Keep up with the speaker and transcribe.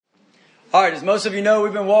All right, as most of you know,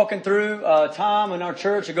 we've been walking through time in our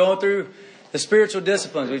church and going through the spiritual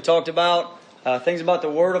disciplines. We've talked about things about the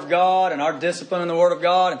Word of God and our discipline in the Word of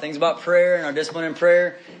God, and things about prayer and our discipline in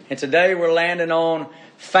prayer. And today we're landing on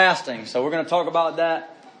fasting. So we're going to talk about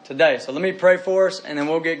that today. So let me pray for us and then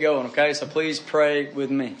we'll get going, okay? So please pray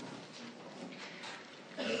with me.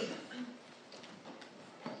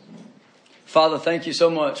 Father, thank you so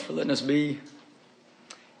much for letting us be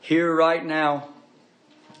here right now,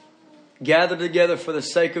 gathered together for the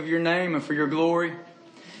sake of your name and for your glory.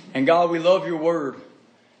 And God, we love your word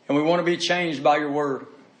and we want to be changed by your word.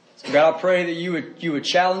 So God, I pray that you would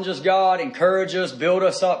challenge us, God, encourage us, build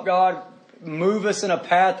us up, God, move us in a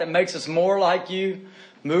path that makes us more like you.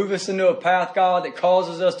 Move us into a path, God, that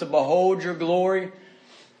causes us to behold your glory.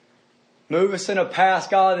 Move us in a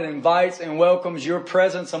path, God, that invites and welcomes your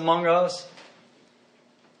presence among us.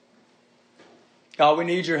 God, we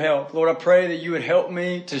need your help. Lord, I pray that you would help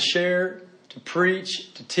me to share, to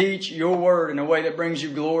preach, to teach your word in a way that brings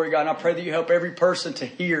you glory, God. And I pray that you help every person to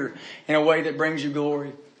hear in a way that brings you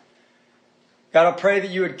glory. God, I pray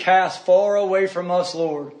that you would cast far away from us,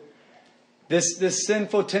 Lord, this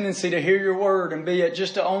sinful tendency to hear your word and be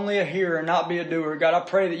just only a hearer and not be a doer. God, I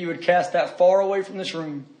pray that you would cast that far away from this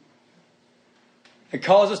room and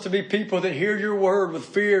cause us to be people that hear your word with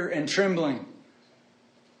fear and trembling.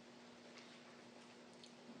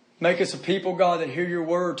 Make us a people, God, that hear your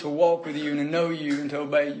word to walk with you and to know you and to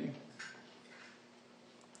obey you.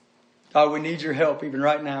 God, we need your help even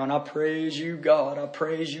right now. And I praise you, God. I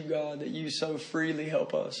praise you, God, that you so freely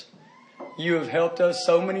help us. You have helped us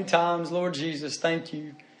so many times, Lord Jesus. Thank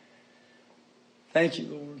you. Thank you,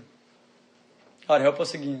 Lord. God, help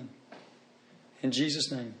us again. In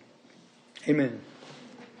Jesus' name, amen.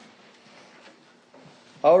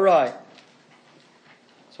 All right.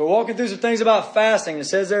 So we're walking through some things about fasting. It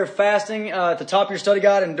says there, fasting at the top of your study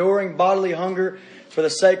guide, enduring bodily hunger for the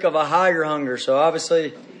sake of a higher hunger. So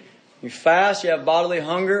obviously, you fast, you have bodily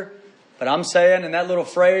hunger. But I'm saying in that little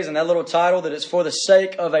phrase and that little title that it's for the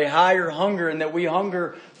sake of a higher hunger, and that we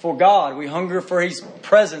hunger for God. We hunger for His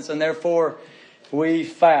presence, and therefore we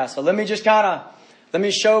fast. So let me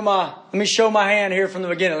show my hand here from the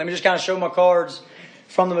beginning. Let me just kind of show my cards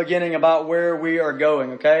from the beginning about where we are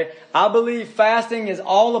going, okay? I believe fasting is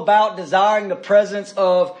all about desiring the presence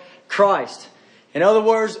of Christ. In other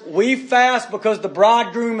words, we fast because the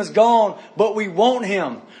bridegroom is gone, but we want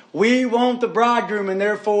Him. We want the bridegroom, and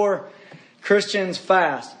therefore Christians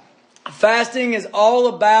fast. Fasting is all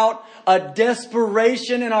about a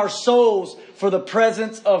desperation in our souls for the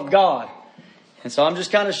presence of God. And so I'm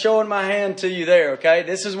just kind of showing my hand to you there, okay?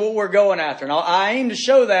 This is what we're going after. And I aim to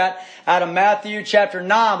show that out of Matthew chapter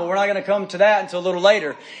 9, but we're not going to come to that until a little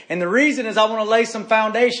later. And the reason is I want to lay some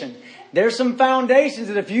foundation. There's some foundations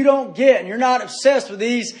that if you don't get and you're not obsessed with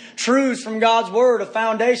these truths from God's Word of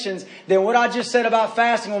foundations, then what I just said about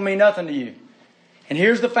fasting will mean nothing to you. And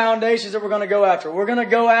here's the foundations that we're going to go after. We're going to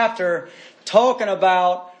go after talking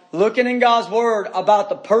about, looking in God's Word about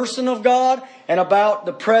the person of God and about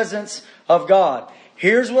the presence of God.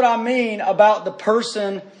 Here's what I mean about the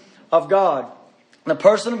person of God. The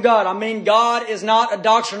person of God, I mean God is not a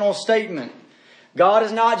doctrinal statement. God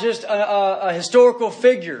is not just a historical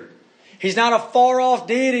figure. He's not a far-off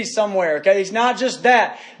deity somewhere, okay? He's not just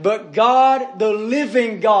that. But God, the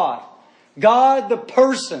living God, God, the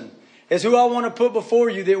person, is who I want to put before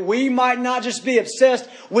you, that we might not just be obsessed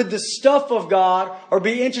with the stuff of God or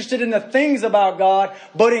be interested in the things about God,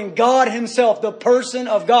 but in God Himself, the person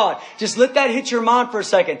of God. Just let that hit your mind for a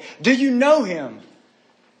second. Do you know Him?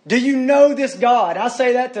 Do you know this God? I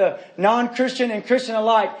say that to non-Christian and Christian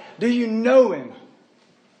alike. Do you know Him?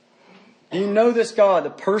 Do you know this God, the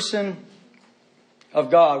person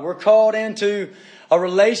of God? We're called into a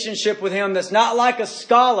relationship with Him that's not like a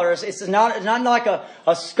scholar. It's not like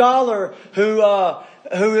a scholar who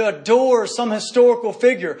adores some historical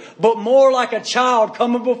figure, but more like a child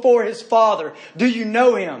coming before his father. Do you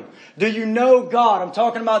know Him? Do you know God? I'm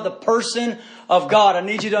talking about the person of God. I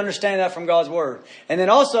need you to understand that from God's Word. And then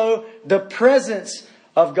also the presence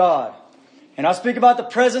of God. And I speak about the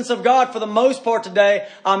presence of God for the most part today.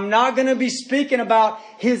 I'm not going to be speaking about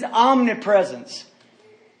His omnipresence.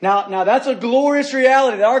 Now that's a glorious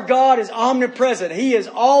reality that our God is omnipresent. He is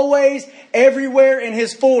always everywhere in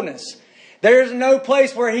His fullness. There's no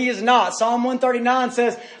place where He is not. Psalm 139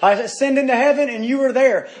 says, I ascend into heaven and you are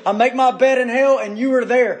there. I make my bed in hell and you are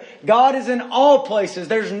there. God is in all places.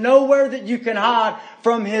 There's nowhere that you can hide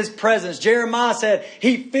from His presence. Jeremiah said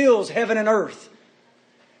He fills heaven and earth.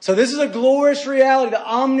 So this is a glorious reality, the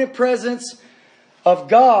omnipresence of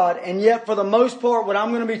God. And yet, for the most part, what I'm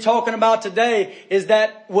going to be talking about today is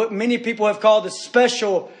that what many people have called the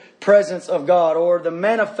special presence of God, or the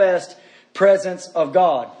manifest presence of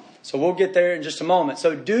God. So we'll get there in just a moment.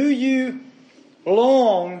 So do you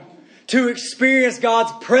long to experience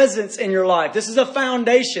God's presence in your life? This is a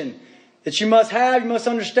foundation that you must have, you must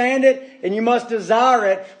understand it, and you must desire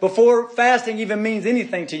it before fasting even means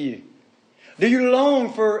anything to you. Do you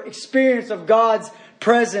long for experience of God's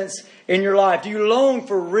presence in your life? Do you long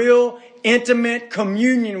for real, intimate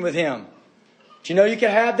communion with Him? Do you know you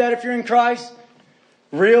can have that if you're in Christ?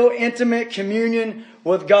 Real, intimate communion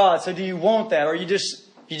with God. So do you want that, or you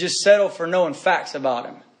just settle for knowing facts about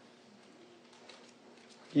Him?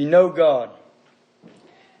 You know God.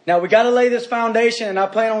 Now, we got to lay this foundation, and I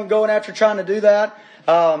plan on going after trying to do that.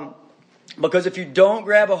 Because if you don't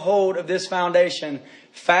grab a hold of this foundation,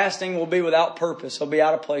 fasting will be without purpose. It'll be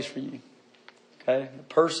out of place for you. Okay? The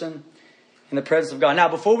person in the presence of God. Now,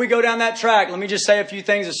 before we go down that track, let me just say a few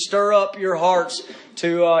things to stir up your hearts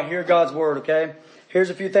to hear God's Word, okay? Here's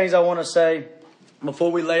a few things I want to say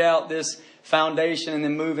before we lay out this foundation and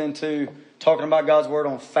then move into talking about God's Word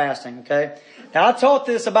on fasting, okay? Now, I taught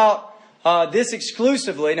this about this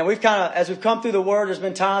exclusively. Now, we've kind of, as we've come through the Word, there's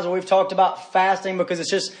been times where we've talked about fasting because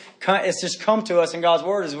it's just come to us in God's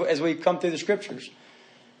Word as we've come through the Scriptures.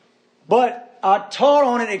 But I taught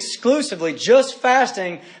on it exclusively, just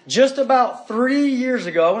fasting, just about 3 years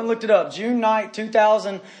ago. I went and looked it up. June 9th,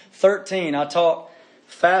 2013. I taught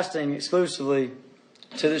fasting exclusively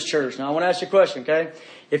to this church. Now, I want to ask you a question, okay?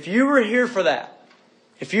 If you were here for that,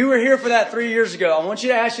 3 years ago, I want you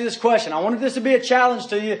to ask you this question. I wanted this to be a challenge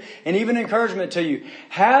to you and even encouragement to you.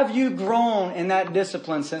 Have you grown in that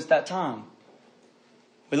discipline since that time?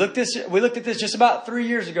 We looked at this just about 3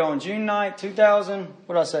 years ago on June 9th,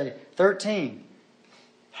 2013.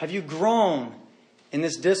 Have you grown in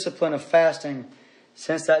this discipline of fasting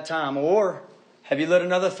since that time? Or have you let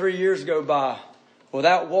another 3 years go by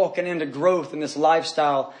without walking into growth in this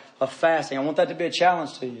lifestyle of fasting? I want that to be a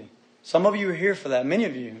challenge to you. Some of you are here for that. Many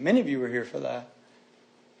of you are here for that.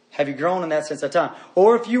 Have you grown in that since that time?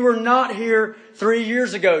 Or if you were not here 3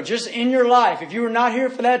 years ago, just in your life, if you were not here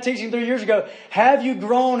for that teaching 3 years ago, have you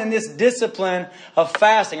grown in this discipline of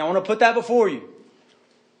fasting? I want to put that before you.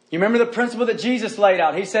 You remember the principle that Jesus laid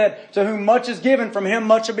out. He said, to whom much is given, from him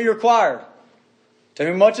much will be required. To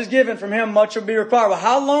whom much is given, from him much will be required. Well,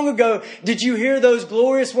 how long ago did you hear those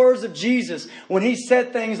glorious words of Jesus when He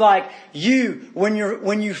said things like, when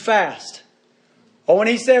you fast? Or when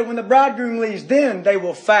He said, when the bridegroom leaves, then they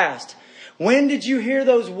will fast. When did you hear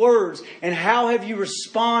those words? And how have you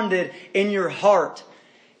responded in your heart?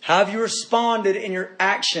 How have you responded in your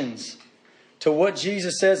actions to what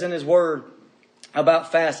Jesus says in His Word about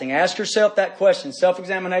fasting? Ask yourself that question.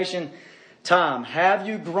 Self-examination time. Have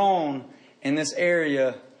you grown in this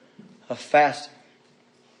area of fasting?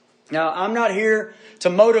 Now, I'm not here to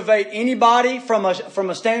motivate anybody from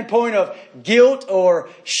a standpoint of guilt or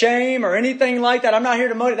shame or anything like that. I'm not here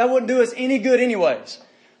to motivate. That wouldn't do us any good anyways.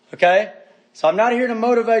 Okay? So I'm not here to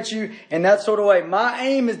motivate you in that sort of way. My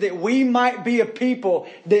aim is that we might be a people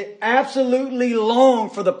that absolutely long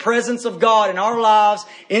for the presence of God in our lives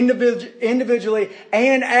individually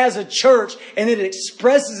and as a church. And it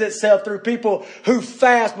expresses itself through people who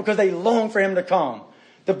fast because they long for Him to come.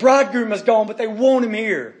 The bridegroom is gone, but they want Him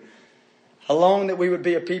here. I long that we would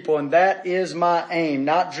be a people, and that is my aim.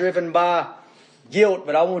 Not driven by guilt,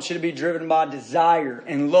 but I want you to be driven by desire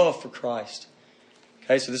and love for Christ.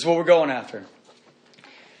 Okay, so this is what we're going after.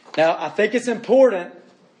 Now, I think it's important,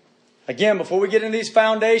 again, before we get into these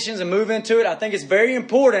foundations and move into it, I think it's very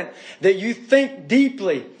important that you think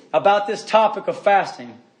deeply about this topic of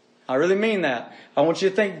fasting. I really mean that. I want you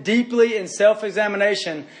to think deeply in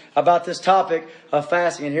self-examination about this topic of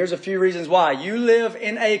fasting. And here's a few reasons why. You live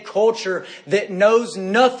in a culture that knows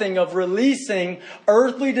nothing of releasing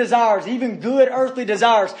earthly desires, even good earthly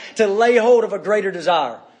desires, to lay hold of a greater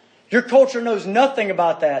desire. Your culture knows nothing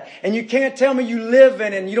about that. And you can't tell me you live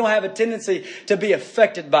in it and you don't have a tendency to be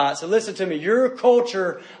affected by it. So listen to me. Your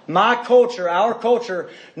culture, my culture, our culture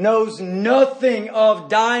knows nothing of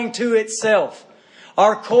dying to itself.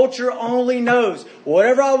 Our culture only knows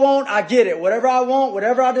whatever I want, I get it. Whatever I want,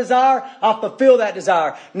 whatever I desire, I fulfill that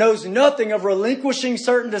desire. Knows nothing of relinquishing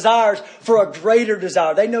certain desires for a greater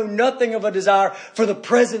desire. They know nothing of a desire for the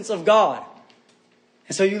presence of God.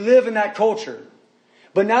 And so you live in that culture.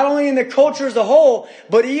 But not only in the culture as a whole,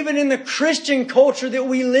 but even in the Christian culture that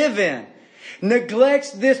we live in,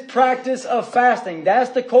 neglects this practice of fasting. That's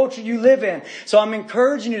the culture you live in. So I'm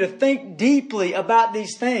encouraging you to think deeply about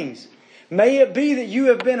these things. May it be that you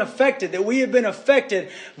have been affected, that we have been affected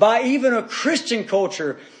by even a Christian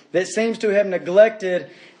culture that seems to have neglected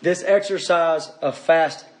this exercise of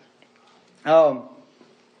fasting. You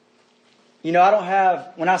know, I don't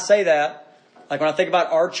have, when I say that, like when I think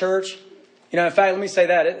about our church, you know, in fact, let me say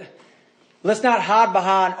that. Let's not hide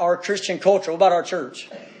behind our Christian culture. What about our church?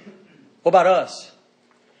 What about us?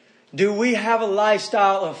 Do we have a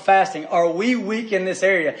lifestyle of fasting? Are we weak in this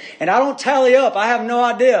area? And I don't tally up. I have no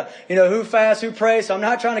idea, you know, who fasts, who prays. So I'm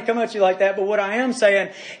not trying to come at you like that. But what I am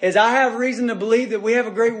saying is I have reason to believe that we have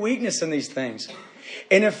a great weakness in these things.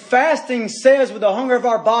 And if fasting says with the hunger of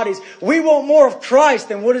our bodies, we want more of Christ,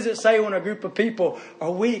 then what does it say when a group of people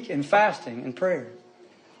are weak in fasting and prayer?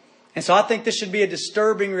 And so I think this should be a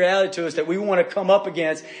disturbing reality to us that we want to come up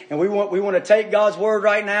against, and we want to take God's word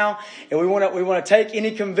right now, and we want to take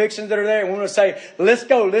any convictions that are there, and we want to say, let's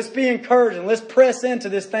go, let's be encouraged, and let's press into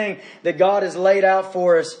this thing that God has laid out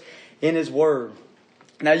for us in His word.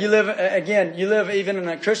 Now you live even in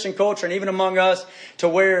a Christian culture and even among us to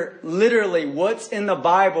where literally what's in the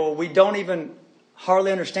Bible, we don't even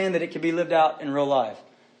hardly understand that it can be lived out in real life.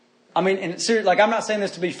 I mean, and seriously, like, I'm not saying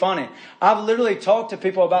this to be funny. I've literally talked to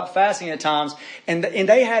people about fasting at times, and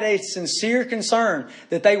they had a sincere concern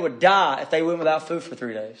that they would die if they went without food for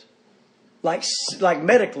 3 days. Like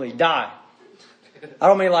medically die. I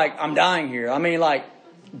don't mean like I'm dying here. I mean like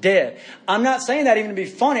dead. I'm not saying that even to be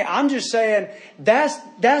funny. I'm just saying that's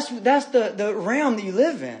the realm that you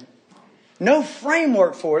live in. No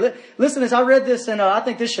framework for it. Listen to this. I read this, and I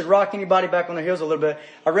think this should rock anybody back on the heels a little bit.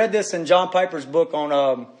 I read this in John Piper's book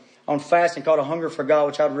on fasting called A Hunger for God,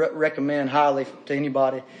 which I'd recommend highly to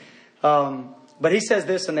anybody. But he says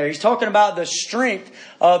this in there. He's talking about the strength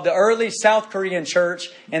of the early South Korean church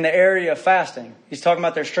in the area of fasting. He's talking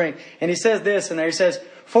about their strength. And he says this in there. He says,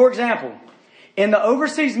 for example, in the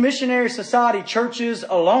Overseas Missionary Society churches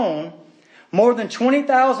alone, more than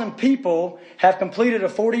 20,000 people have completed a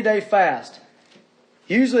 40-day fast,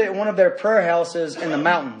 usually at one of their prayer houses in the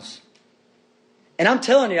mountains. And I'm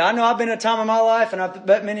telling you, I know I've been in a time in my life, and I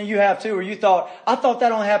bet many of you have too, where you thought, I thought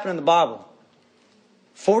that only happened in the Bible.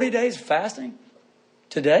 40 days of fasting?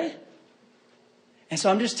 Today? And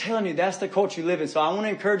so I'm just telling you, that's the culture you live in. So I want to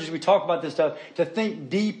encourage you, as we talk about this stuff, to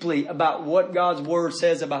think deeply about what God's Word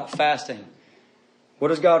says about fasting. What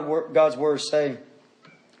does God's Word say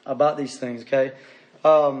about these things, okay?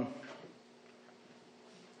 Let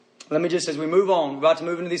me just, as we move on, we're about to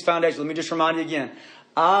move into these foundations, let me just remind you again.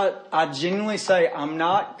 I genuinely say I'm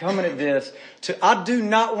not coming at this I do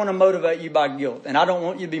not want to motivate you by guilt. And I don't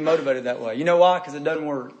want you to be motivated that way. You know why? Because it doesn't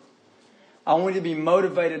work. I want you to be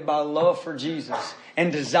motivated by love for Jesus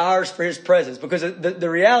and desires for His presence. Because the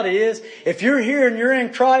reality is, if you're here and you're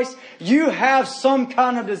in Christ, you have some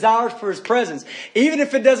kind of desires for His presence. Even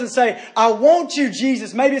if it doesn't say, I want you,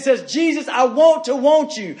 Jesus. Maybe it says, Jesus, I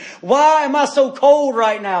want you. Why am I so cold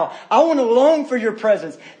right now? I want to long for your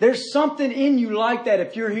presence. There's something in you like that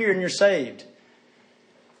if you're here and you're saved.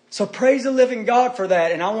 So praise the living God for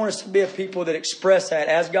that. And I want us to be a people that express that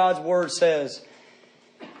as God's Word says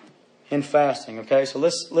in fasting. Okay, so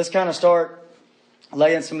let's kind of start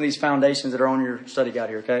laying some of these foundations that are on your study guide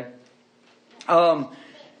here, okay?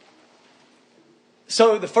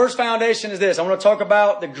 So the first foundation is this. I want to talk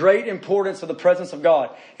about the great importance of the presence of God.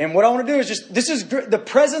 And what I want to do is the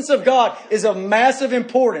presence of God is of massive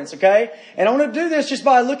importance, okay? And I want to do this just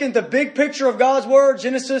by looking at the big picture of God's Word,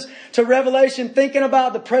 Genesis to Revelation, thinking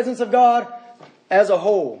about the presence of God as a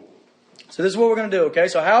whole. So this is what we're going to do, okay?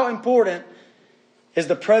 So how important is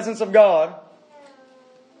the presence of God?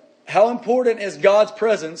 How important is God's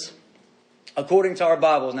presence according to our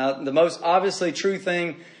Bibles? Now, the most obviously true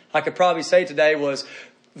thing I could probably say today was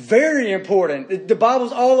very important. The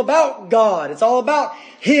Bible's all about God. It's all about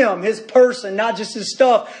Him, His person, not just His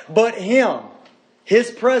stuff, but Him,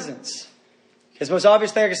 His presence. It's the most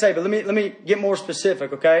obvious thing I can say, but let me get more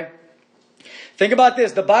specific, okay? Think about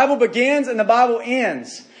this. The Bible begins and the Bible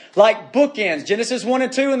ends like bookends. Genesis 1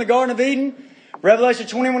 and 2 in the Garden of Eden. Revelation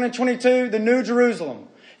 21 and 22, the New Jerusalem.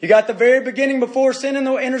 You got the very beginning before sin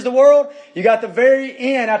enters the world. You got the very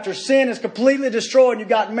end after sin is completely destroyed. And you've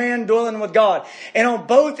got man dwelling with God. And on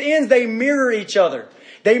both ends, they mirror each other.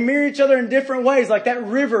 They mirror each other in different ways, like that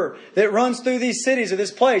river that runs through these cities or this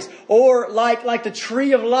place. Or like the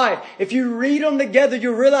tree of life. If you read them together,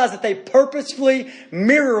 you realize that they purposefully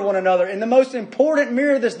mirror one another. And the most important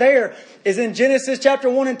mirror that's there is in Genesis chapter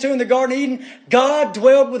 1 and 2 in the Garden of Eden. God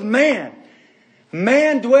dwelled with man.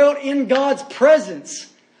 Man dwelt in God's presence.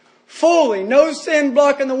 Fully, no sin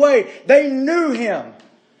blocking the way. They knew Him.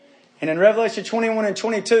 And in Revelation 21 and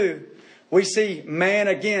 22, we see man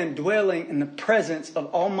again dwelling in the presence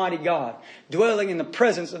of Almighty God. Dwelling in the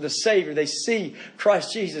presence of the Savior. They see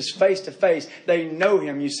Christ Jesus face to face. They know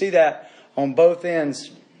Him. You see that on both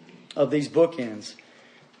ends of these bookends.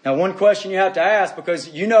 Now, one question you have to ask, because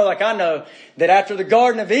you know, like I know, that after the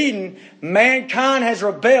Garden of Eden, mankind has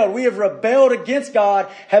rebelled. We have rebelled against God,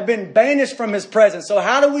 have been banished from His presence. So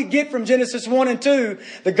how do we get from Genesis 1 and 2,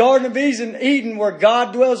 the Garden of Eden, where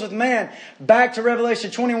God dwells with man, back to Revelation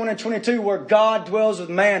 21 and 22, where God dwells with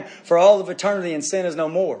man for all of eternity and sin is no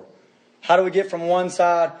more? How do we get from one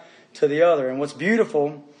side to the other? And what's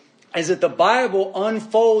beautiful is that the Bible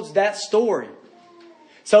unfolds that story.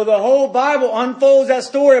 So the whole Bible unfolds that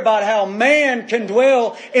story about how man can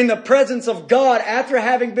dwell in the presence of God after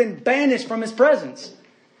having been banished from His presence.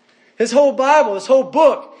 This whole Bible, this whole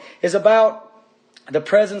book is about the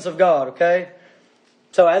presence of God, okay?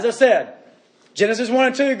 So as I said, Genesis 1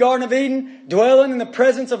 and 2, Garden of Eden, dwelling in the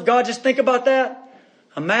presence of God. Just think about that.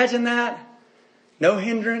 Imagine that. No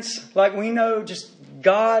hindrance, like we know, just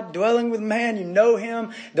God dwelling with man. You know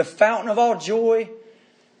Him, the fountain of all joy.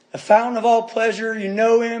 The fountain of all pleasure. You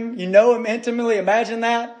know Him intimately. Imagine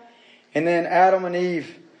that. And then Adam and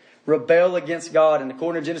Eve rebel against God. And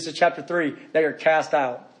according to Genesis chapter 3, they are cast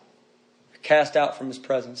out. Cast out from His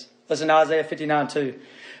presence. Listen to Isaiah 59:2.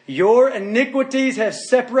 Your iniquities have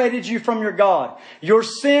separated you from your God. Your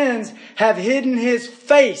sins have hidden His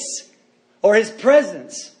face or His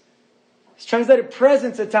presence. It's translated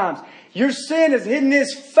presence at times. Your sin has hidden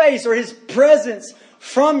His face or His presence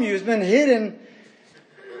from you. It's been hidden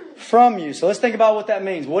from you. So let's think about what that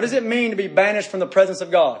means. What does it mean to be banished from the presence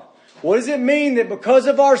of God? What does it mean that because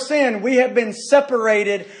of our sin, we have been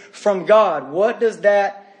separated from God? What does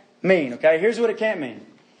that mean? Okay, here's what it can't mean.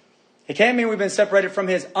 It can't mean we've been separated from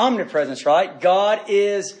His omnipresence, right? God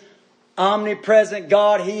is omnipresent.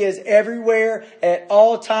 God, He is everywhere at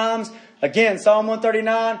all times. Again, Psalm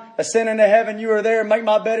 139, ascend into heaven, you are there. Make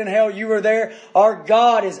my bed in hell, you are there. Our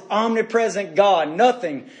God is omnipresent God.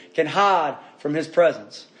 Nothing can hide from His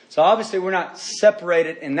presence. So obviously we're not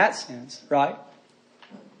separated in that sense, right?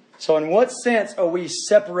 So in what sense are we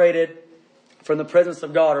separated from the presence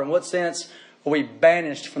of God? Or in what sense are we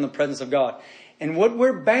banished from the presence of God? And what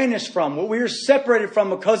we're banished from, what we are separated from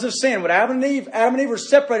because of sin, what Adam and Eve were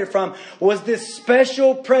separated from was this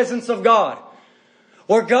special presence of God.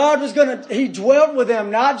 Where God was He dwelt with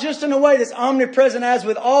them, not just in a way that's omnipresent as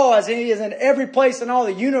with all, as He is in every place in all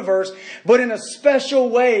the universe, but in a special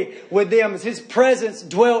way with them, as His presence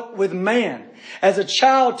dwelt with man, as a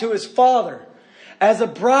child to his father, as a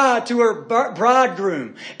bride to her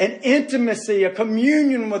bridegroom, an intimacy, a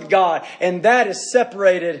communion with God. And that is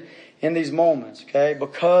separated in these moments, okay,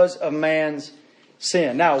 because of man's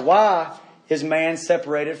sin. Now, why is man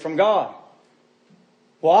separated from God?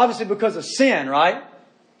 Well, obviously because of sin, right?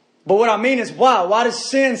 But what I mean is why? Why does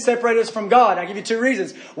sin separate us from God? I'll give you two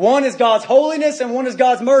reasons. One is God's holiness and one is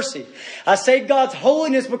God's mercy. I say God's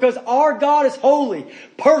holiness because our God is holy,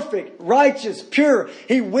 perfect, righteous, pure.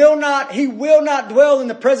 He will not dwell in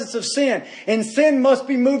the presence of sin. And sin must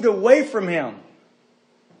be moved away from Him.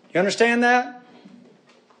 You understand that?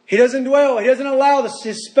 He doesn't dwell. He doesn't allow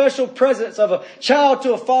His special presence of a child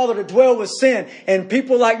to a father to dwell with sin. And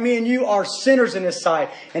people like me and you are sinners in His sight.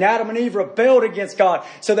 And Adam and Eve rebelled against God.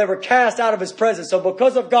 So they were cast out of His presence. So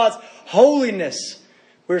because of God's holiness,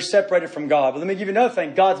 we're separated from God. But let me give you another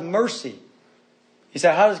thing. God's mercy. You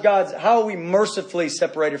say, how are we mercifully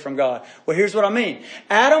separated from God? Well, here's what I mean.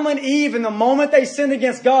 Adam and Eve, in the moment they sinned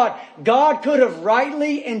against God, God could have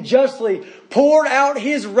rightly and justly poured out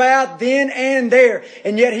His wrath then and there.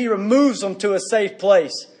 And yet He removes them to a safe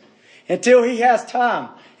place until He has time.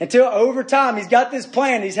 Until over time, He's got this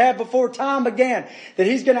plan He's had before time began, that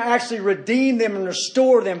He's going to actually redeem them and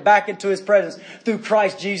restore them back into His presence through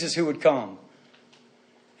Christ Jesus who would come.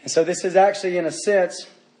 And so this is actually, in a sense,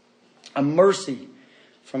 a mercy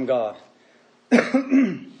from God.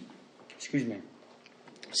 Excuse me.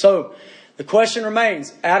 So, the question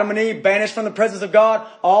remains, Adam and Eve banished from the presence of God,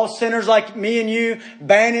 all sinners like me and you,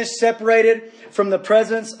 banished, separated from the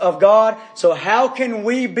presence of God. So how can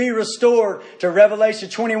we be restored to Revelation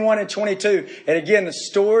 21 and 22? And again, the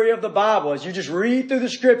story of the Bible, as you just read through the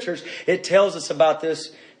Scriptures, it tells us about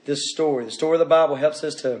this story. The story of the Bible helps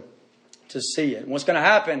us to see it. And what's going to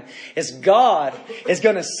happen is God is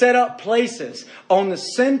going to set up places on the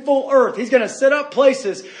sinful earth. He's going to set up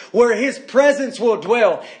places where His presence will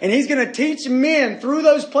dwell. And He's going to teach men through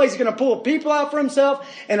those places. He's going to pull people out for Himself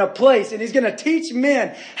in a place. And He's going to teach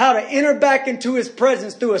men how to enter back into His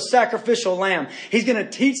presence through a sacrificial lamb. He's going to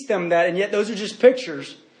teach them that. And yet those are just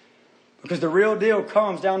pictures, because the real deal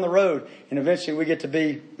comes down the road. And eventually we get to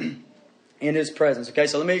be in His presence. Okay,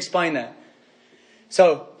 so let me explain that.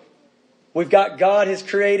 So, we've got God has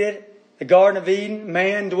created the Garden of Eden.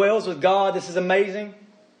 Man dwells with God. This is amazing.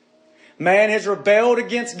 Man has rebelled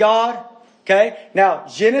against God. Okay? Now,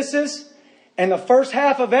 Genesis and the first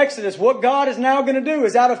half of Exodus, what God is now going to do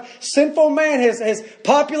is, out of sinful man has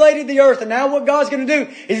populated the earth. And now what God's going to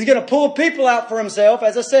do is He's going to pull people out for Himself,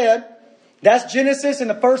 as I said. That's Genesis in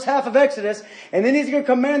the first half of Exodus. And then He's going to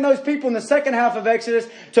command those people in the second half of Exodus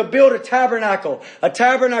to build a tabernacle. A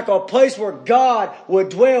tabernacle, a place where God would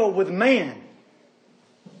dwell with man.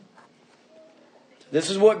 This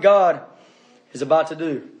is what God is about to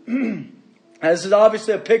do. Now, this is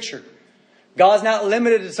obviously a picture. God's not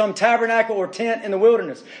limited to some tabernacle or tent in the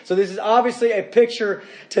wilderness. So this is obviously a picture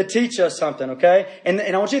to teach us something, okay? And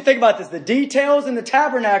I want you to think about this. The details in the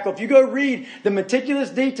tabernacle, if you go read the meticulous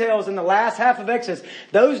details in the last half of Exodus,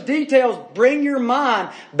 those details bring your mind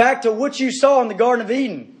back to what you saw in the Garden of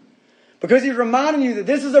Eden. Because He's reminding you that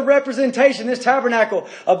this is a representation, this tabernacle,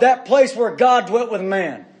 of that place where God dwelt with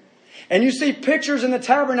man. And you see pictures in the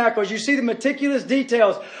tabernacles. You see the meticulous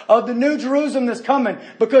details of the New Jerusalem that's coming.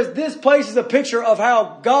 Because this place is a picture of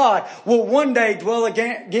how God will one day dwell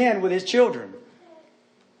again with His children.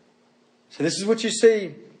 So this is what you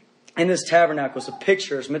see in this tabernacle. It's a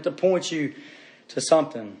picture. It's meant to point you to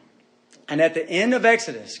something. And at the end of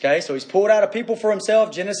Exodus, okay, so He's pulled out a people for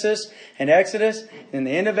Himself, Genesis and Exodus. And in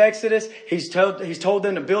the end of Exodus, He's told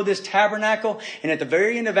them to build this tabernacle. And at the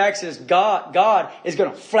very end of Exodus, God is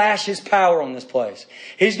going to flash His power on this place.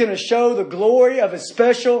 He's going to show the glory of His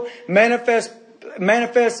special manifest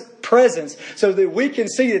presence so that we can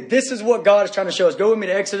see that this is what God is trying to show us. Go with me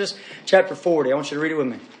to Exodus chapter 40. I want you to read it with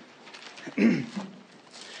me.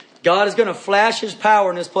 God is going to flash His power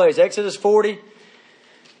in this place. Exodus 40.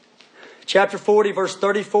 Chapter 40, verse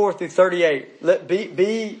 34 through 38.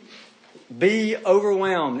 Be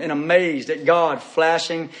overwhelmed and amazed at God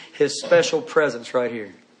flashing His special presence right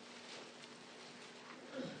here.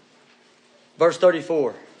 Verse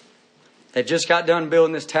 34. They've just got done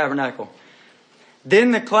building this tabernacle.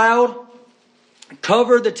 Then the cloud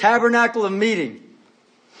covered the tabernacle of meeting,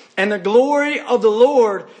 and the glory of the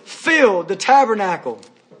Lord filled the tabernacle.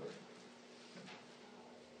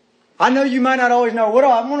 I know you might not always know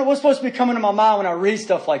what's supposed to be coming to my mind when I read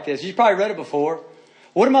stuff like this. You've probably read it before.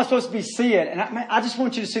 What am I supposed to be seeing? And I just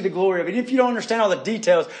want you to see the glory of it. Even if you don't understand all the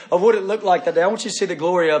details of what it looked like that day, I want you to see the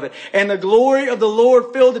glory of it. And the glory of the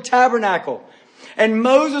Lord filled the tabernacle. And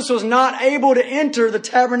Moses was not able to enter the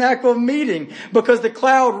tabernacle of meeting because the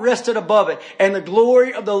cloud rested above it. And the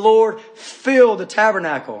glory of the Lord filled the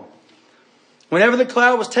tabernacle. Whenever the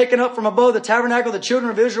cloud was taken up from above the tabernacle, the children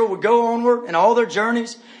of Israel would go onward in all their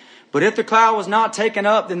journeys. But if the cloud was not taken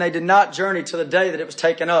up, then they did not journey till the day that it was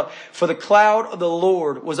taken up. For the cloud of the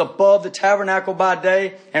Lord was above the tabernacle by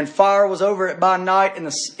day, and fire was over it by night in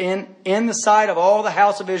the sight of all the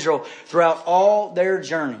house of Israel throughout all their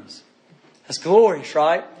journeys. That's glorious,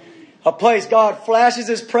 right? A place God flashes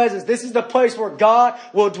His presence. This is the place where God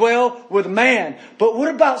will dwell with man. But what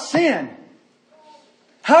about sin?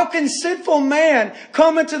 How can sinful man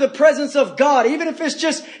come into the presence of God? Even if it's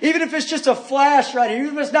just a flash right here,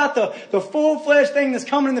 even if it's not the full-fledged thing that's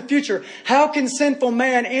coming in the future, how can sinful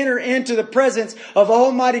man enter into the presence of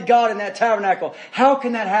Almighty God in that tabernacle? How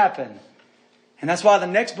can that happen? And that's why the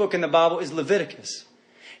next book in the Bible is Leviticus.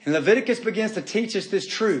 And Leviticus begins to teach us this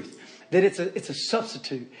truth. That it's a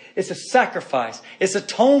substitute. It's a sacrifice. It's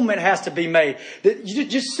atonement has to be made. That you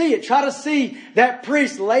just see it. Try to see that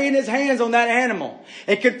priest laying his hands on that animal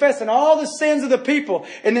and confessing all the sins of the people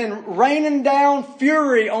and then raining down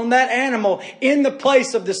fury on that animal in the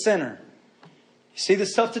place of the sinner. You see the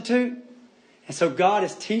substitute? And so God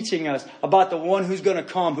is teaching us about the one who's going to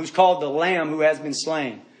come, who's called the Lamb who has been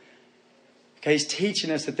slain. Okay, He's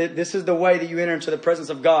teaching us that this is the way that you enter into the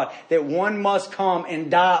presence of God. That one must come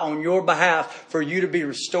and die on your behalf for you to be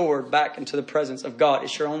restored back into the presence of God.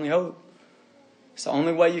 It's your only hope. It's the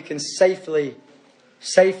only way you can safely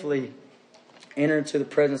enter into the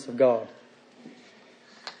presence of God.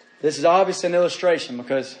 This is obviously an illustration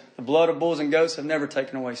because the blood of bulls and goats have never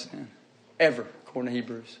taken away sin. Ever, according to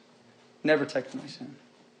Hebrews. Never taken away sin.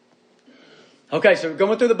 Okay, so we're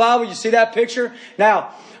going through the Bible. You see that picture?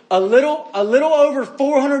 Now, a little over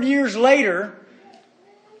 400 years later,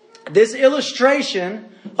 this illustration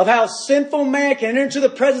of how sinful man can enter into the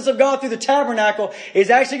presence of God through the tabernacle is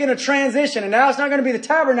actually going to transition. And now it's not going to be the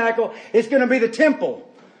tabernacle, it's going to be the temple.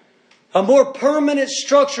 A more permanent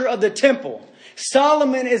structure of the temple.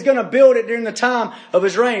 Solomon is going to build it during the time of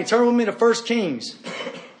his reign. Turn with me to 1 Kings.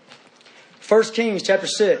 1 Kings chapter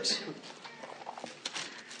 6.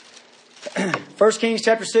 1 Kings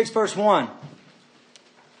chapter 6 verse 1.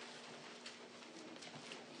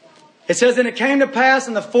 It says, "And it came to pass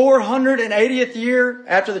in the 480th year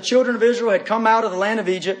after the children of Israel had come out of the land of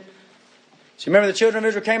Egypt." So remember the children of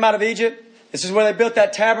Israel came out of Egypt. This is where they built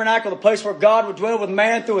that tabernacle, the place where God would dwell with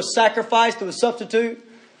man through a sacrifice, through a substitute.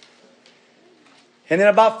 And then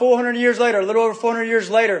about 400 years later, a little over 400 years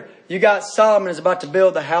later, you got Solomon is about to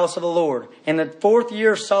build the house of the Lord. In the 4th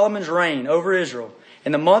year of Solomon's reign over Israel,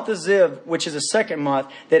 in the month of Ziv, which is the 2nd month,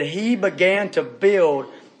 that he began to build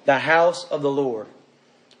the house of the Lord.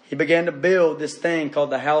 He began to build this thing called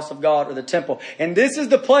the house of God, or the temple. And this is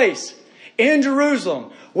the place in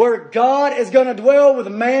Jerusalem where God is going to dwell with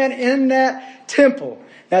man in that temple.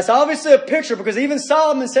 Now, it's obviously a picture, because even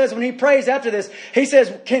Solomon says when he prays after this, he says,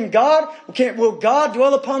 will God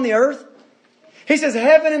dwell upon the earth? He says,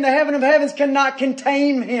 heaven and the heaven of heavens cannot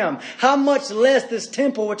contain him. How much less this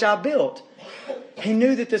temple which I built? He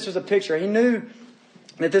knew that this was a picture. He knew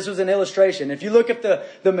that this was an illustration. If you look at the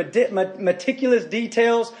meticulous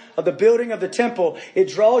details of the building of the temple, it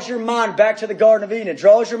draws your mind back to the Garden of Eden. It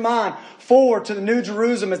draws your mind forward to the New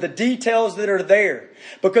Jerusalem as the details that are there.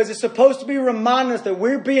 Because it's supposed to be reminding us that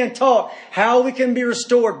we're being taught how we can be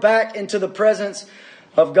restored back into the presence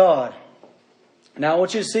of God. Now I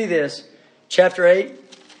want you to see this. Chapter 8,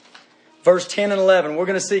 verse 10 and 11. We're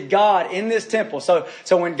going to see God in this temple. So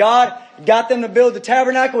when God got them to build the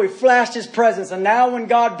tabernacle, He flashed His presence. And now when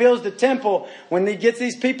God builds the temple, when He gets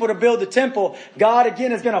these people to build the temple, God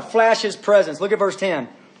again is going to flash His presence. Look at verse 10.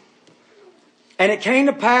 And it came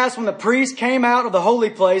to pass when the priest came out of the holy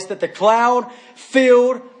place that the cloud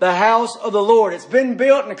filled the house of the Lord. It's been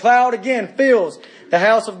built, and the cloud again fills the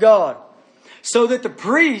house of God. So that the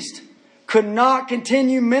priest could not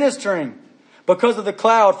continue ministering because of the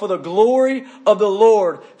cloud, for the glory of the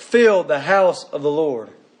Lord filled the house of the Lord.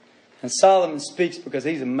 And Solomon speaks because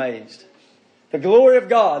he's amazed. The glory of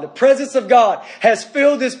God, the presence of God has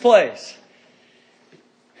filled this place.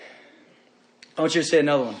 I want you to see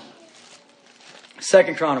another one.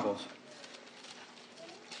 2 Chronicles.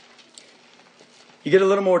 You get a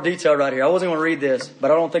little more detail right here. I wasn't going to read this,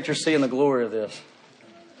 but I don't think you're seeing the glory of this.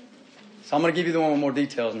 So I'm going to give you the one with more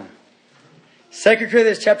details now. 2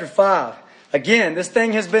 Corinthians chapter 5. Again, this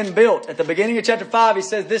thing has been built. At the beginning of chapter 5, he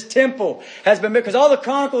says this temple has been built. Because all the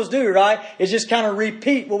Chronicles do, right, is just kind of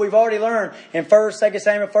repeat what we've already learned in 1st, 2nd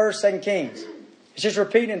Samuel, 1st, 2nd Kings. It's just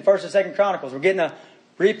repeating in 1st and 2nd Chronicles. We're getting a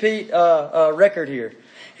repeat record here.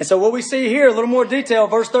 And so what we see here, a little more detail,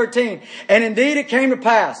 verse 13. And indeed it came to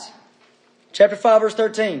pass, chapter 5, verse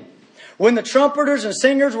 13. When the trumpeters and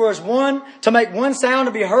singers were as one to make one sound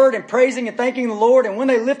to be heard in praising and thanking the Lord, and when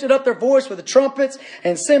they lifted up their voice with the trumpets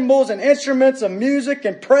and cymbals and instruments of music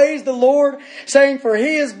and praised the Lord, saying, for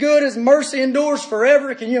He is good, His mercy endures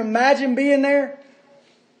forever. Can you imagine being there?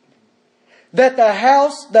 That the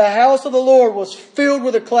house of the Lord was filled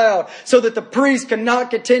with a cloud, so that the priest could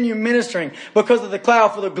not continue ministering because of the cloud,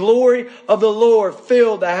 for the glory of the Lord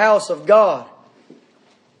filled the house of God.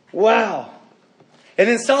 Wow. And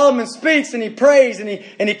then Solomon speaks and he prays and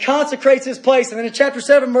he consecrates his place. And then in chapter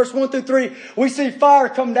 7, verse 1 through 3, we see fire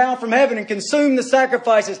come down from heaven and consume the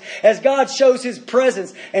sacrifices as God shows His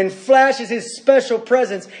presence and flashes His special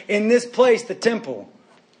presence in this place, the temple.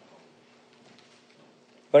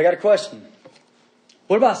 But I got a question.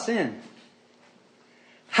 What about sin?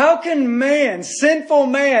 How can man, sinful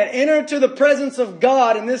man, enter into the presence of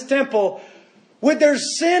God in this temple with their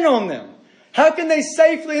sin on them? How can they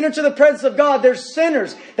safely enter into the presence of God? They're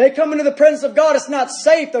sinners. They come into the presence of God. It's not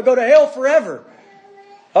safe. They'll go to hell forever.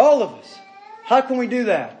 All of us. How can we do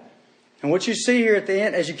that? And what you see here at the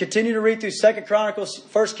end, as you continue to read through 2 Chronicles,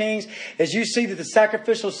 1 Kings, is you see that the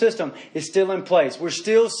sacrificial system is still in place. We're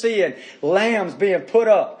still seeing lambs being put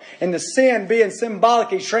up and the sin being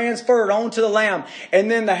symbolically transferred onto the lamb.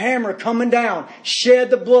 And then the hammer coming down, shed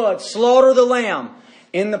the blood, slaughter the lamb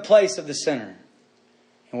in the place of the sinner.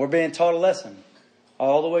 And we're being taught a lesson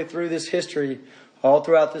all the way through this history, all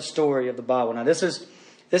throughout this story of the Bible. Now this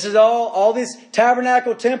is all this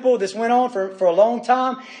tabernacle temple. This went on for a long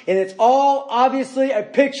time. And it's all obviously a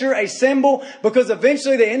picture, a symbol, because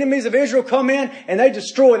eventually the enemies of Israel come in and they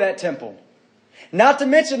destroy that temple. Not to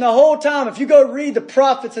mention the whole time, if you go read the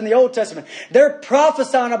prophets in the Old Testament, they're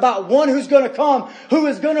prophesying about one who's going to come, who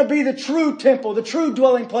is going to be the true temple, the true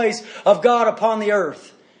dwelling place of God upon the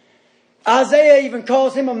earth. Isaiah even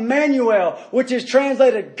calls Him Emmanuel, which is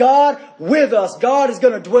translated God with us. God is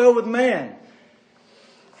going to dwell with man.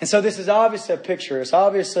 And so this is obviously a picture. It's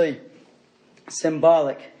obviously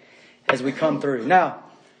symbolic as we come through. Now,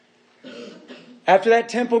 after that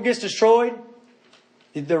temple gets destroyed,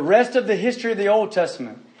 the rest of the history of the Old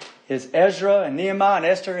Testament is Ezra and Nehemiah and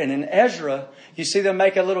Esther. And in Ezra, you see them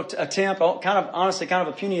make a little attempt, kind of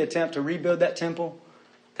a puny attempt to rebuild that temple.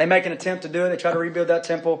 They make an attempt to do it. They try to rebuild that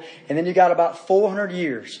temple. And then you got about 400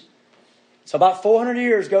 years. So about 400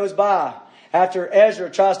 years goes by. after Ezra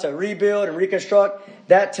tries to rebuild and reconstruct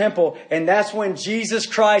that temple. And that's when Jesus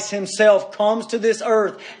Christ himself comes to this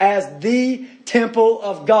earth as the temple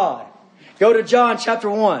of God. Go to John chapter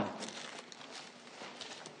 1.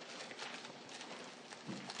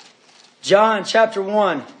 John chapter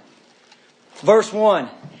 1, verse 1.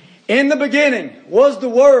 In the beginning was the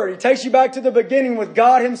Word. He takes you back to the beginning with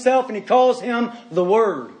God himself, and he calls him the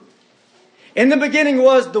Word. In the beginning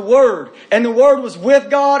was the Word, and the Word was with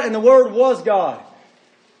God, and the Word was God.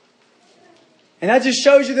 And that just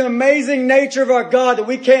shows you the amazing nature of our God that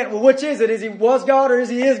we can't, well, which is it? Is he was God or is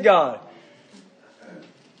he is God?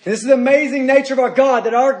 And this is the amazing nature of our God,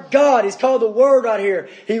 that our God, he's called the Word right here.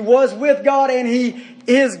 He was with God and he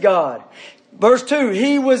is God. Verse 2,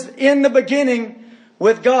 he was in the beginning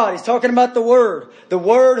with God. He's talking about the Word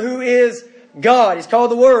who is God. He's called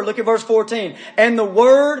the Word. Look at verse 14. And the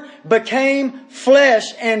Word became flesh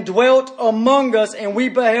and dwelt among us, and we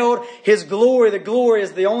beheld his glory. The glory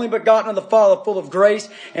is the only begotten of the Father, full of grace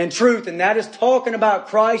and truth. And that is talking about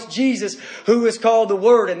Christ Jesus, who is called the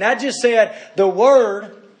Word. And that just said the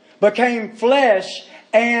Word became flesh,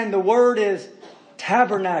 and the Word is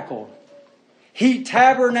tabernacled. He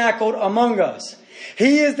tabernacled among us.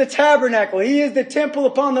 He is the tabernacle. He is the temple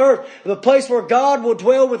upon the earth, the place where God will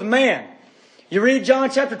dwell with man. You read John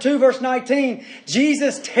chapter 2, verse 19.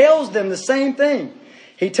 Jesus tells them the same thing.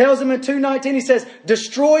 He tells them in 2:19, he says,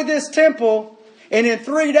 destroy this temple, and in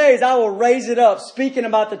 3 days I will raise it up, speaking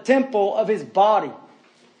about the temple of his body.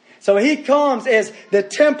 So he comes as the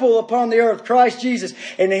temple upon the earth, Christ Jesus.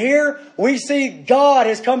 And here we see God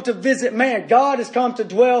has come to visit man. God has come to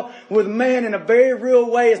dwell with man in a very real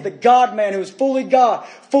way as the God-man who is fully God,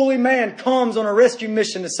 fully man, comes on a rescue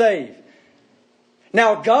mission to save.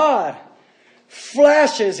 Now God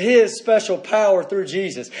flashes his special power through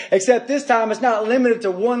Jesus. Except this time it's not limited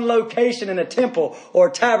to one location in a temple or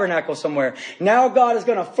a tabernacle somewhere. Now God is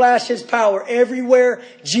going to flash his power everywhere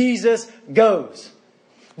Jesus goes.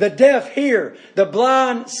 The deaf hear, the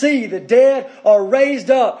blind see, the dead are raised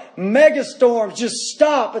up. Megastorms just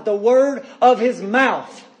stop at the word of his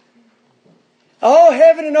mouth. All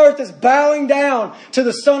heaven and earth is bowing down to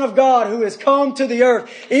the Son of God who has come to the earth.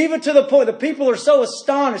 Even to the point the people are so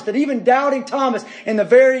astonished that even doubting Thomas in the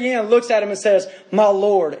very end looks at him and says, my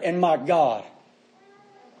Lord and my God.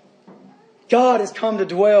 God has come to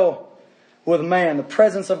dwell with man. The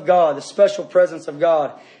presence of God, the special presence of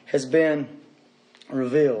God has been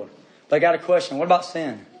revealed. But I got a question. What about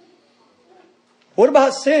sin? What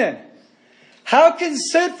about sin? How can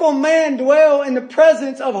sinful man dwell in the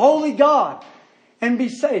presence of holy God and be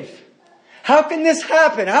safe? How can this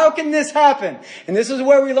happen? How can this happen? And this is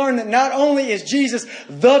where we learn that not only is Jesus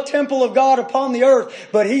the temple of God upon the earth,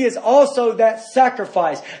 but he is also that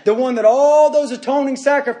sacrifice. The one that all those atoning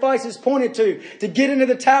sacrifices pointed to get into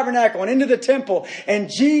the tabernacle and into the temple. And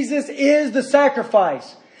Jesus is the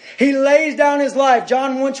sacrifice. He lays down his life.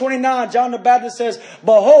 John 1:29, John the Baptist says,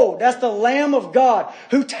 behold, that's the Lamb of God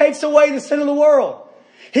who takes away the sin of the world.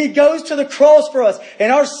 He goes to the cross for us,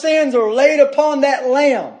 and our sins are laid upon that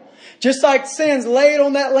Lamb. Just like sins laid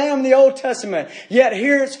on that Lamb in the Old Testament. Yet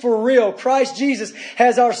here it's for real. Christ Jesus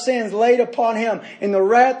has our sins laid upon him. In the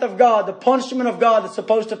wrath of God, the punishment of God that's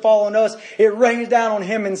supposed to fall on us, it rains down on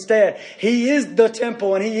him instead. He is the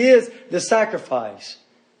temple and he is the sacrifice.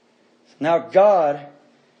 Now God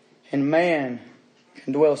and man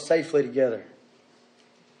can dwell safely together.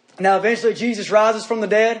 Now eventually Jesus rises from the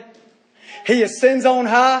dead. He ascends on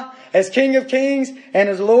high as King of Kings and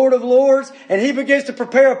as Lord of Lords. And he begins to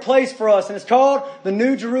prepare a place for us. And it's called the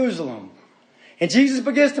New Jerusalem. And Jesus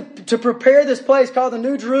begins to prepare this place called the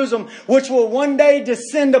New Jerusalem, which will one day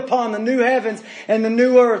descend upon the new heavens and the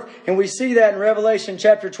new earth. And we see that in Revelation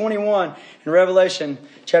chapter 21 and Revelation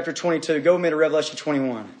chapter 22. Go with me to Revelation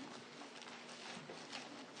 21.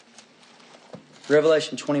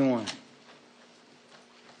 Revelation 21.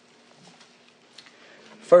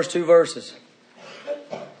 First two verses.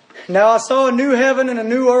 Now I saw a new heaven and a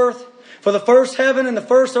new earth. For the first heaven and the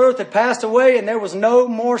first earth had passed away, and there was no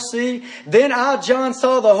more sea. Then I, John,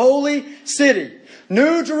 saw the holy city,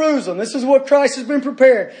 New Jerusalem. This is what Christ has been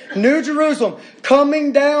prepared. New Jerusalem,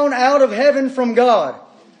 coming down out of heaven from God,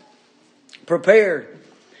 prepared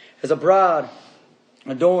as a bride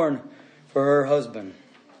adorned for her husband.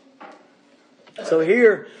 So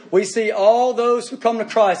here we see all those who come to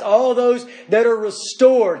Christ, all those that are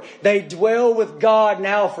restored. They dwell with God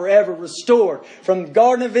now forever, restored. From the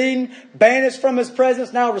Garden of Eden, banished from his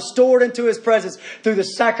presence, now restored into his presence through the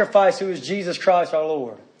sacrifice who is Jesus Christ our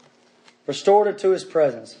Lord. Restored into his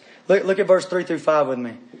presence. Look at verse 3 through 5 with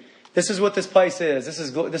me. This is what this place is.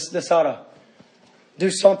 This ought to do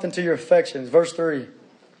something to your affections. Verse 3.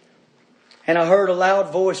 And I heard a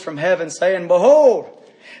loud voice from heaven saying, Behold,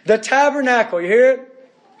 the tabernacle, you hear it?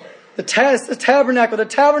 The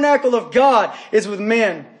tabernacle of God is with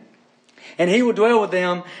men. And He will dwell with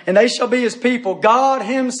them, and they shall be His people. God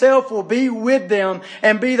Himself will be with them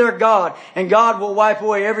and be their God. And God will wipe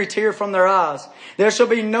away every tear from their eyes. There shall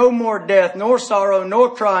be no more death, nor sorrow,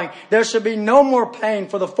 nor crying. There shall be no more pain,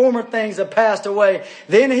 for the former things have passed away.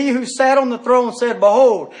 Then He who sat on the throne said,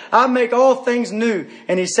 Behold, I make all things new.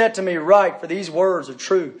 And He said to me, Write, for these words are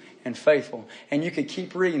true and faithful. And you can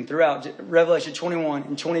keep reading throughout Revelation 21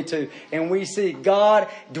 and 22. And we see God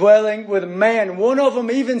dwelling with man. One of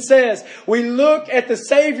them even says, we look at the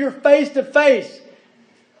Savior face to face.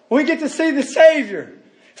 We get to see the Savior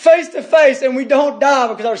face to face, and we don't die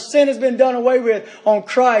because our sin has been done away with on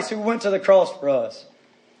Christ who went to the cross for us.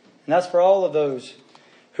 And that's for all of those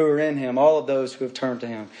who are in Him, all of those who have turned to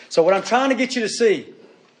Him. So what I'm trying to get you to see,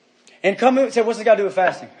 and come and say, what's this got to do with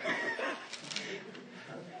fasting?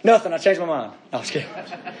 Nothing. I changed my mind. No, I was kidding.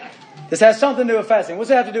 This has something to do with fasting. What's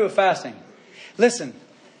it have to do with fasting? Listen,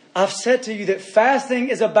 I've said to you that fasting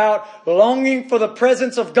is about longing for the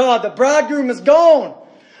presence of God. The bridegroom is gone.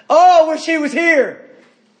 Oh, I wish He was here.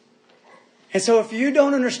 And so if you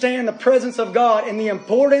don't understand the presence of God and the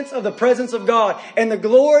importance of the presence of God and the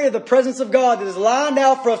glory of the presence of God that is lined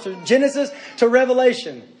out for us from Genesis to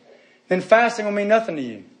Revelation, then fasting will mean nothing to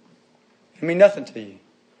you. It'll mean nothing to you.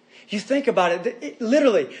 You think about it,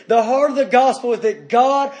 literally, the heart of the gospel is that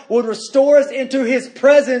God would restore us into His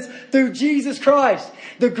presence through Jesus Christ.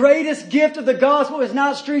 The greatest gift of the gospel is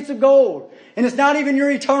not streets of gold. And it's not even your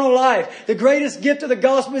eternal life. The greatest gift of the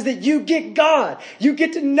gospel is that you get God. You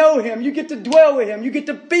get to know Him. You get to dwell with Him. You get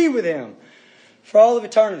to be with Him for all of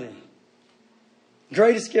eternity.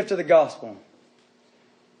 Greatest gift of the gospel.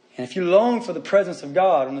 And if you long for the presence of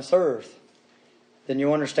God on this earth, then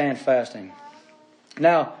you'll understand fasting.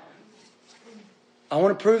 Now, I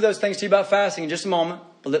want to prove those things to you about fasting in just a moment.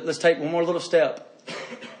 But let's take one more little step.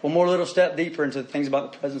 One more little step deeper into the things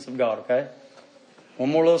about the presence of God, okay? One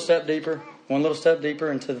more little step deeper. One little step deeper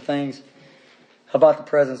into the things about the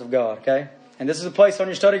presence of God, okay? And this is a place on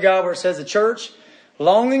your study guide where it says the church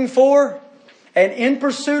longing for and in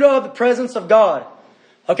pursuit of the presence of God.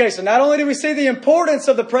 Okay, so not only do we see the importance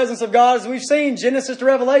of the presence of God as we've seen Genesis to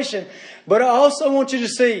Revelation, but I also want you to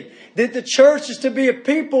see that the church is to be a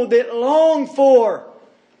people that long for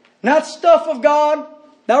not stuff of God,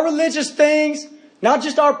 not religious things, not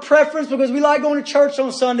just our preference because we like going to church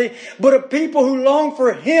on Sunday, but a people who long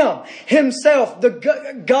for Him, Himself, the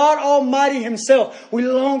God Almighty Himself. We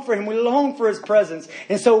long for Him. We long for His presence.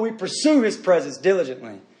 And so we pursue His presence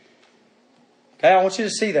diligently. Okay, I want you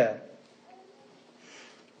to see that.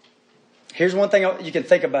 Here's one thing you can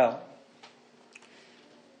think about.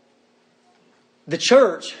 The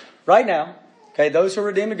church, right now, okay, those who are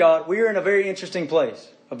redeemed of God, we are in a very interesting place.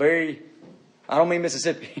 I don't mean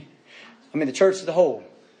Mississippi. I mean the church as a whole.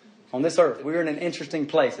 On this earth, we are in an interesting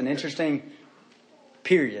place, an interesting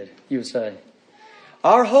period, you would say.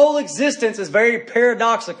 Our whole existence is very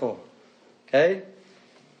paradoxical. Okay?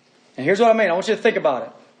 And here's what I mean. I want you to think about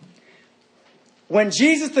it. When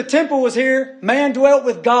Jesus, the temple, was here, man dwelt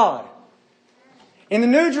with God. In the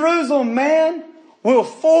New Jerusalem, man will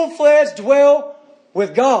full-fledged dwell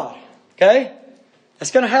with God. Okay?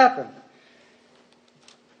 That's going to happen.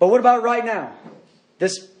 But what about right now?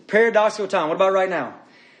 This paradoxical time. What about right now?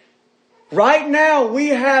 Right now, we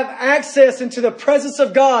have access into the presence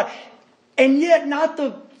of God, and yet not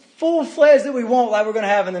the full-fledged that we want like we're going to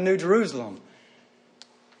have in the New Jerusalem.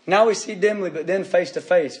 Now we see dimly, but then face to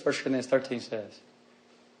face, 1 Corinthians 13 says.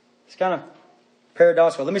 It's kind of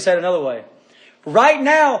paradoxical. Let me say it another way. Right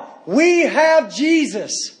now, we have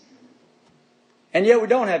Jesus. And yet we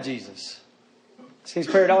don't have Jesus. Seems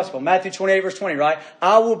paradoxical. Matthew 28 verse 20, right?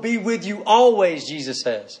 I will be with you always, Jesus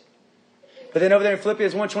says. But then over there in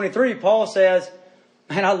Philippians 1:23, Paul says,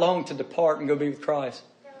 man, I long to depart and go be with Christ.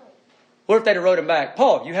 What if they'd have wrote him back?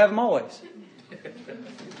 Paul, you have him always.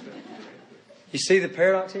 You see the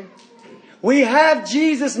paradox here? We have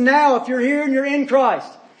Jesus now if you're here and you're in Christ.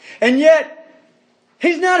 And yet,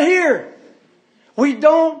 He's not here. We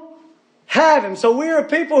don't have Him. So we're a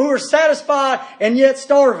people who are satisfied and yet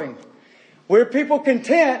starving. We're people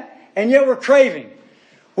content and yet we're craving.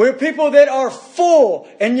 We're people that are full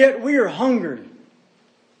and yet we are hungry.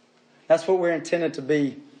 That's what we're intended to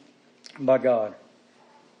be by God.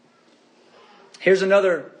 Here's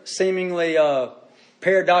another seemingly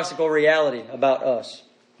paradoxical reality about us.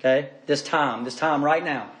 Okay? This time right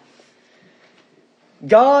now.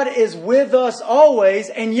 God is with us always,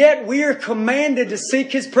 and yet we are commanded to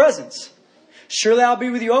seek His presence. Surely I'll be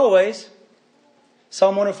with you always.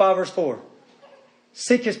 Psalm 105 verse 4.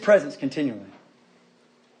 Seek His presence continually.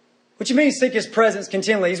 What you mean seek His presence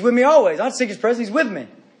continually? He's with me always. I don't seek His presence. He's with me.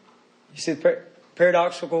 You see the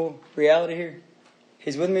paradoxical reality here?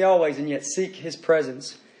 He's with me always, and yet seek His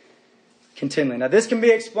presence continually. Now this can be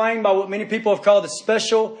explained by what many people have called the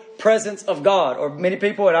special presence of God. Or many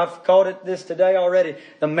people, and I've called it this today already,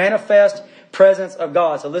 the manifest presence of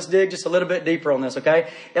God. So let's dig just a little bit deeper on this, okay?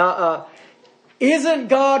 Isn't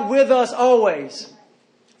God with us always?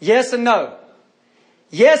 Yes and no.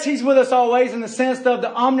 Yes, He's with us always in the sense of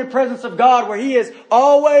the omnipresence of God, where He is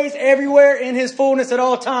always everywhere in His fullness at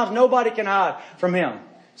all times. Nobody can hide from Him.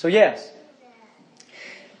 So yes.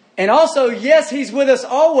 And also, yes, He's with us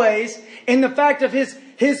always in the fact of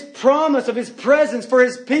His promise of His presence for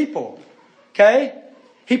His people. Okay?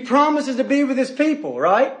 He promises to be with His people,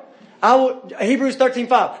 right? Hebrews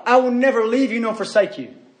 13:5. I will never leave you nor forsake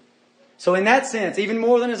you. So in that sense, even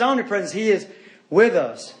more than His omnipresence, He is with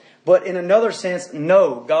us. But in another sense,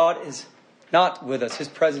 no, God is not with us. His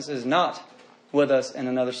presence is not with us in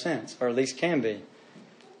another sense, or at least can be.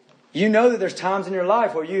 You know that there's times in your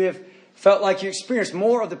life where you have felt like you experienced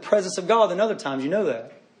more of the presence of God than other times. You know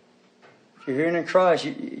that. If you're in Christ,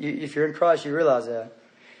 if you're in Christ, you realize that.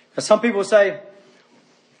 Now, some people say,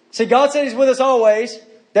 see, God said He's with us always.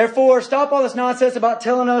 Therefore, stop all this nonsense about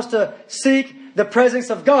telling us to seek the presence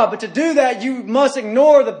of God. But to do that, you must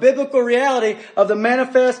ignore the biblical reality of the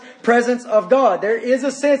manifest presence of God. There is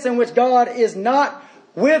a sense in which God is not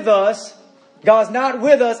with us. God's not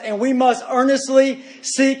with us, and we must earnestly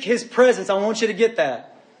seek His presence. I want you to get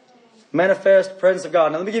that. Manifest presence of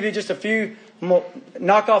God. Now let me give you just a few,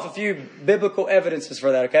 knock off a few biblical evidences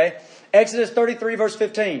for that, okay? Exodus 33 verse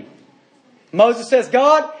 15. Moses says,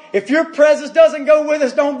 God, if your presence doesn't go with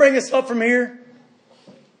us, don't bring us up from here.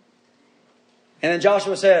 And then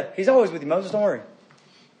Joshua said, He's always with you, Moses, don't worry.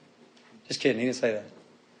 Just kidding, he didn't say that.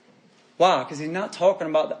 Why? Because he's not talking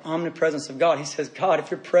about the omnipresence of God. He says, God,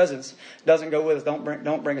 if your presence doesn't go with us,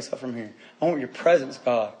 don't bring us up from here. I want your presence,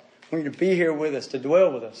 God. I want you to be here with us, to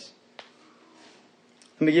dwell with us.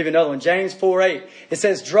 Let me give you another one. James 4:8. It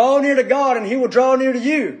says, draw near to God and He will draw near to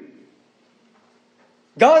you.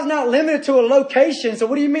 God's not limited to a location. So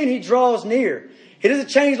what do you mean He draws near? He doesn't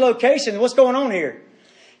change location. What's going on here?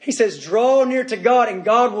 He says, draw near to God and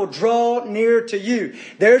God will draw near to you.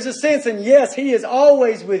 There's a sense, and yes, He is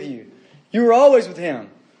always with you. You are always with Him.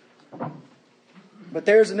 But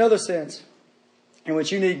there's another sense in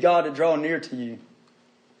which you need God to draw near to you.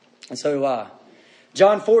 And so do I.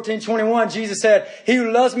 John 14:21, Jesus said, He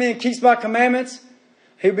who loves me and keeps my commandments,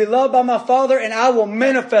 he will be loved by my Father, and I will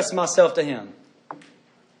manifest myself to him. He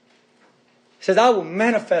says, I will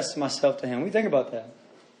manifest myself to him. We think about that.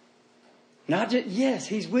 Not just, yes,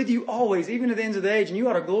 He's with you always, even to the ends of the age, and you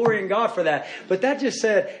ought to glory in God for that. But that just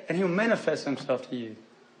said, and He'll manifest Himself to you.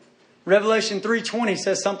 Revelation 3:20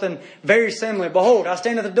 says something very similar. Behold, I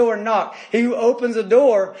stand at the door and knock. He who opens the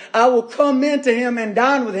door, I will come into him and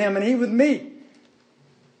dine with him, and he with me.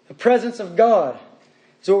 The presence of God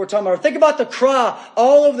is what we're talking about. Think about the cry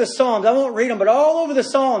all over the Psalms. I won't read them, but all over the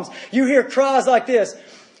Psalms, you hear cries like this.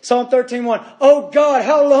 Psalm 13:1. Oh God,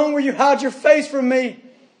 how long will you hide your face from me?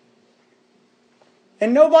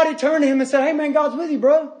 And nobody turned to him and said, hey man, God's with you,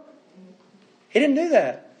 bro. He didn't do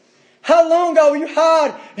that. How long, God, will you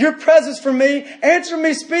hide your presence from me? Answer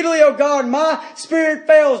me speedily, O God. My spirit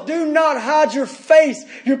fails. Do not hide your face,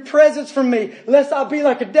 your presence from me, lest I be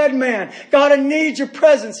like a dead man. God, I need your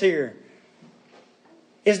presence here.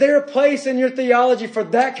 Is there a place in your theology for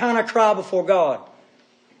that kind of cry before God?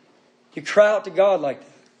 You cry out to God like that.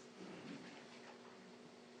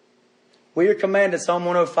 We are commanded, Psalm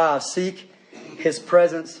 105, seek His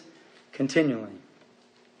presence continually.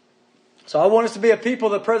 So I want us to be a people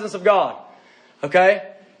of the presence of God.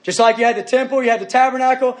 Okay? Just like you had the temple, you had the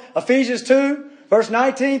tabernacle. Ephesians 2, verse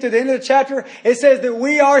 19 to the end of the chapter, it says that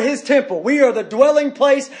we are His temple. We are the dwelling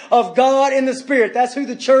place of God in the Spirit. That's who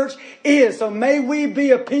the church is. So may we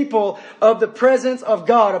be a people of the presence of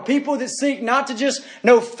God. A people that seek not to just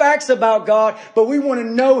know facts about God, but we want to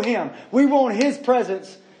know Him. We want His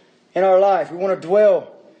presence in our life. We want to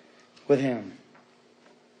dwell with Him.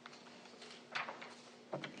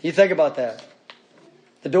 You think about that.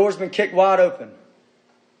 The door's been kicked wide open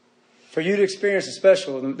for you to experience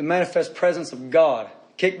the manifest presence of God.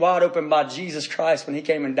 Kicked wide open by Jesus Christ when He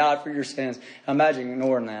came and died for your sins. Imagine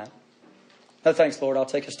ignoring that. No thanks, Lord. I'll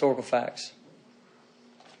take historical facts.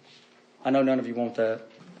 I know none of you want that.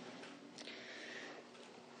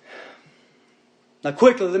 Now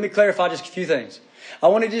quickly, let me clarify just a few things. I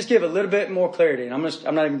want to just give a little bit more clarity. And I'm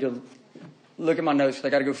not even going to look at my notes because I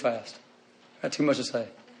got to go fast. I got too much to say.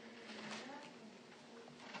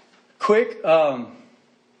 Quick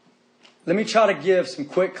let me try to give some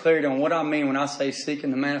quick clarity on what I mean when I say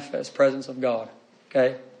seeking the manifest presence of God.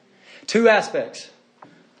 Okay? Two aspects.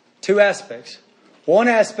 One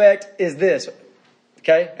aspect is this.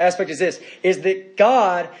 Okay? Aspect is this. Is that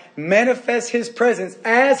God manifests His presence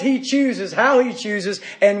as He chooses, how He chooses,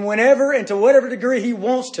 and whenever and to whatever degree He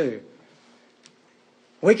wants to.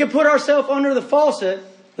 We can put ourselves under the faucet,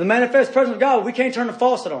 the manifest presence of God, but we can't turn the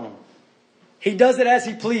faucet on. He does it as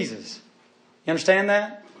He pleases. You understand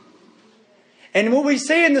that? And what we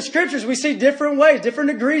see in the Scriptures, we see different ways, different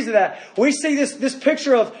degrees of that. We see this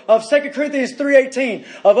picture of 2 Corinthians 3:18,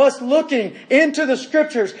 of us looking into the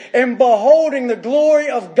Scriptures and beholding the glory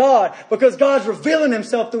of God, because God's revealing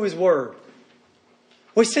Himself through His Word.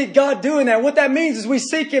 We see God doing that. What that means is we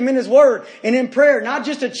seek Him in His Word and in prayer, not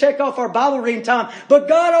just to check off our Bible reading time, but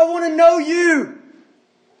God, I want to know You.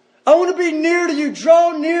 I want to be near to You.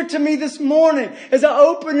 Draw near to me this morning as I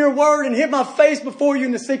open Your Word and hit my face before You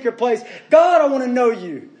in the secret place. God, I want to know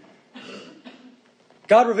You.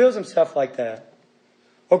 God reveals Himself like that.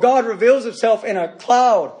 Or God reveals Himself in a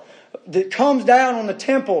cloud that comes down on the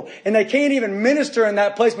temple, and they can't even minister in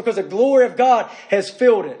that place because the glory of God has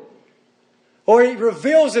filled it. Or He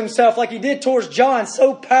reveals Himself like He did towards John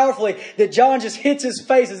so powerfully that John just hits his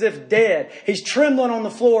face as if dead. He's trembling on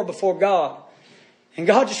the floor before God. And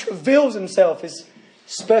God just reveals Himself, His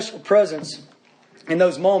special presence in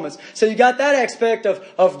those moments. So you got that aspect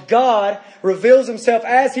of God reveals Himself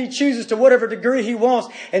as He chooses to whatever degree He wants.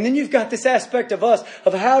 And then you've got this aspect of us,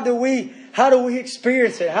 of how do we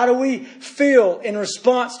experience it? How do we feel in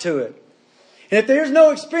response to it? And if there's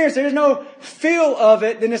no experience, there's no feel of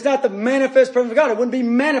it, then it's not the manifest presence of God. It wouldn't be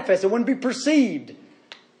manifest. It wouldn't be perceived.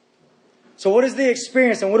 So what is the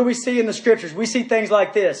experience, and what do we see in the Scriptures? We see things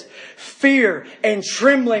like this. Fear and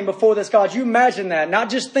trembling before this God. You imagine that. Not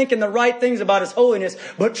just thinking the right things about His holiness,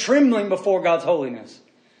 but trembling before God's holiness.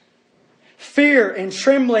 Fear and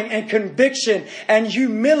trembling and conviction and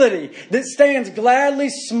humility that stands gladly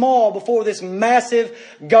small before this massive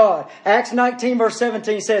God. Acts 19 verse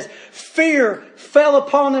 17 says, fear fell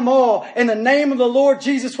upon them all, and the name of the Lord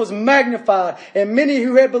Jesus was magnified, and many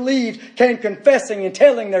who had believed came confessing and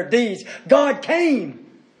telling their deeds. God came.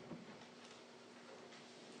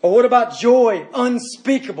 Or what about joy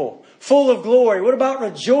unspeakable, full of glory? What about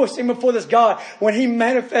rejoicing before this God when He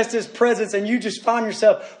manifests His presence and you just find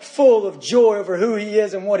yourself full of joy over who He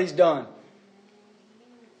is and what He's done?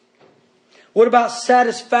 What about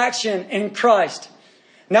satisfaction in Christ?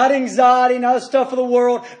 Not anxiety, not the stuff of the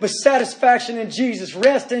world, but satisfaction in Jesus,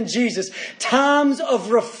 rest in Jesus. Times of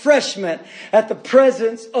refreshment at the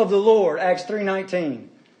presence of the Lord. Acts 3:19.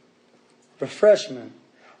 Refreshment.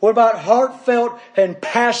 What about heartfelt and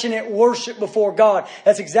passionate worship before God?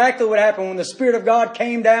 That's exactly what happened when the Spirit of God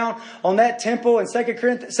came down on that temple in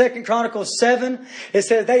 2 Chronicles 7. It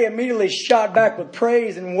says they immediately shot back with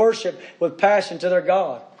praise and worship with passion to their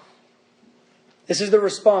God. This is the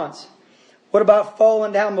response. What about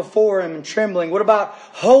falling down before Him and trembling? What about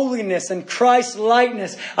holiness and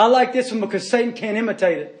Christ-likeness? I like this one because Satan can't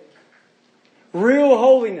imitate it. Real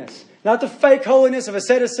holiness. Not the fake holiness of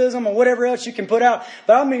asceticism or whatever else you can put out.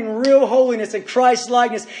 But I mean real holiness and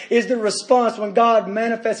Christ-likeness is the response when God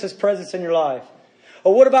manifests His presence in your life.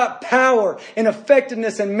 Or what about power and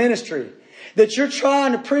effectiveness in ministry? That you're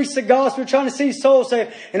trying to preach the gospel, you're trying to see souls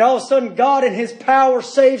saved, and all of a sudden God in His power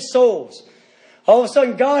saves souls. All of a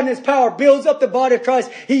sudden God in His power builds up the body of Christ.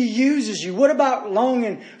 He uses you. What about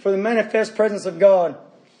longing for the manifest presence of God?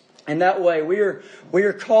 In that way, we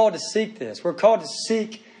are called to seek this. We're called to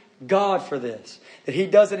seek God for this. That He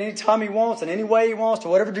does it anytime He wants, in any way He wants, to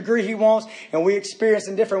whatever degree He wants. And we experience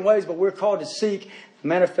in different ways, but we're called to seek the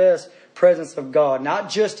manifest presence of God. Not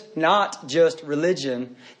just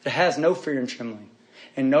religion that has no fear and trembling,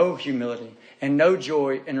 and no humility, and no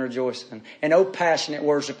joy and rejoicing, and no passionate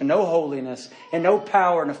worship, and no holiness, and no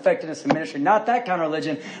power and effectiveness in ministry. Not that kind of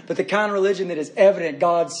religion, but the kind of religion that is evident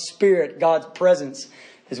God's Spirit, God's presence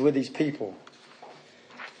is with these people.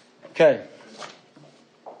 Okay.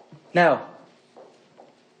 Now,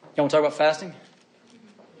 you want to talk about fasting?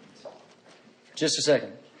 For just a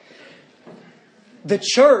second. The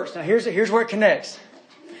church, now here's where it connects.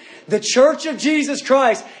 The church of Jesus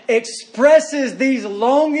Christ expresses these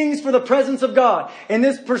longings for the presence of God and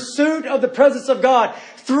this pursuit of the presence of God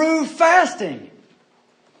through fasting.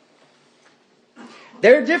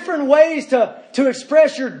 There are different ways to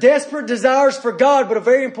express your desperate desires for God, but a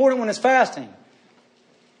very important one is fasting.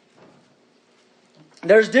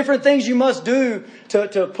 There's different things you must do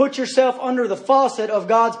to put yourself under the faucet of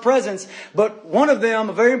God's presence. But one of them,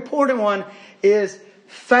 a very important one, is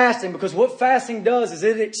fasting, because what fasting does is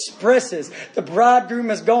it expresses the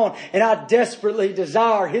bridegroom is gone and I desperately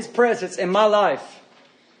desire His presence in my life.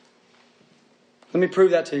 Let me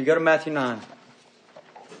prove that to you. Go to Matthew 9.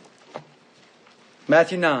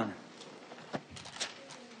 Matthew 9.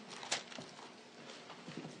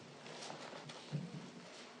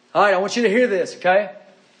 All right, I want you to hear this, okay?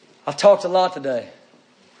 I've talked a lot today.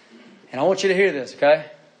 And I want you to hear this,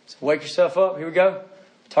 okay? So wake yourself up. Here we go.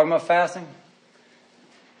 Talking about fasting.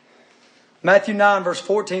 Matthew 9, verse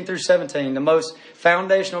 14 through 17. The most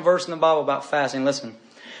foundational verse in the Bible about fasting. Listen.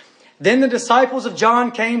 Then the disciples of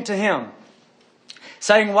John came to Him,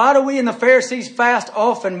 saying, why do we and the Pharisees fast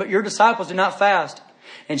often, but your disciples do not fast?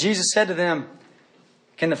 And Jesus said to them,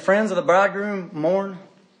 can the friends of the bridegroom mourn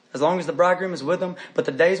as long as the bridegroom is with them? But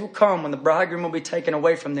the days will come when the bridegroom will be taken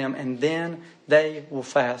away from them, and then they will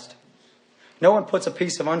fast. No one puts a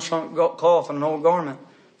piece of unshrunk cloth on an old garment,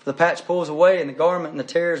 for the patch pulls away, and the garment and the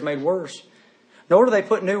tear is made worse. Nor do they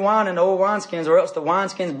put new wine in old wineskins, or else the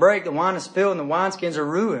wineskins break, the wine is spilled, and the wineskins are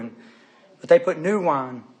ruined. But they put new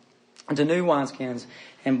wine into new wineskins,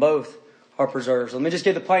 and both are preserved. So let me just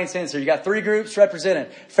give the plain sense here. You got three groups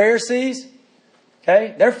represented. Pharisees,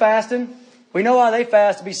 okay, they're fasting. We know why they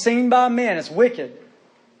fast, to be seen by men. It's wicked. And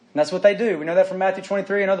that's what they do. We know that from Matthew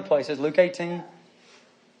 23 and other places. Luke 18.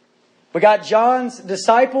 We got John's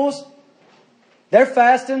disciples. They're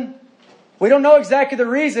fasting. We don't know exactly the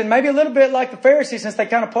reason. Maybe a little bit like the Pharisees, since they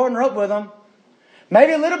kind of partner up with them.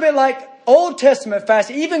 Maybe a little bit like Old Testament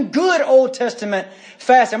fasting. Even good Old Testament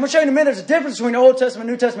fasting. I'm going to show you in a minute there's a difference between Old Testament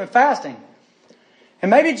and New Testament fasting.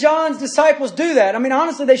 And maybe John's disciples do that. I mean,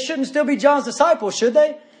 honestly, they shouldn't still be John's disciples, should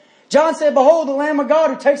they? John said, behold, the Lamb of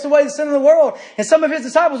God who takes away the sin of the world. And some of his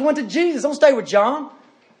disciples went to Jesus. Don't stay with John.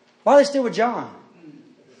 Why are they still with John?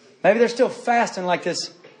 Maybe they're still fasting like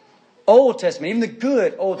this Old Testament, even the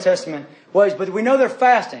good Old Testament ways. But we know they're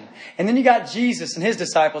fasting. And then you got Jesus and His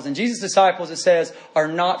disciples. And Jesus' disciples, it says, are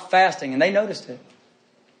not fasting. And they noticed it.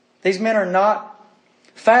 These men are not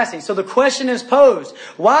fasting. So the question is posed.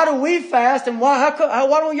 Why do we fast and why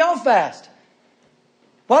don't y'all fast?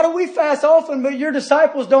 Why do we fast often, but your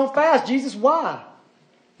disciples don't fast? Jesus, why?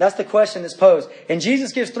 That's the question that's posed. And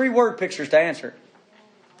Jesus gives three word pictures to answer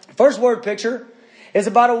it. First word picture is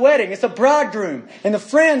about a wedding. It's a bridegroom and the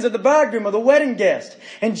friends of the bridegroom or the wedding guest.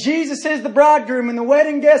 And Jesus is the bridegroom and the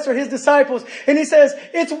wedding guests are His disciples. And He says,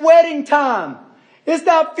 it's wedding time. It's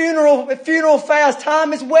not funeral fast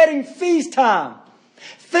time. It's wedding feast time.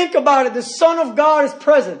 Think about it. The Son of God is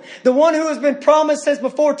present. The one who has been promised since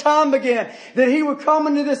before time began that He would come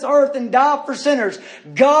into this earth and die for sinners.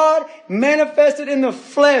 God manifested in the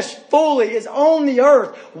flesh fully is on the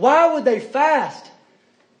earth. Why would they fast?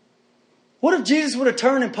 What if Jesus would have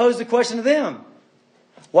turned and posed the question to them?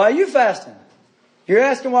 Why are you fasting? You're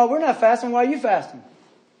asking why we're not fasting. Why are you fasting?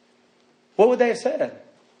 What would they have said?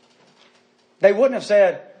 They wouldn't have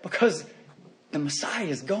said, because the Messiah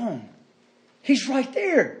is gone. He's right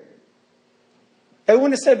there. They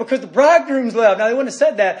wouldn't have said, because the bridegroom's left. Now, they wouldn't have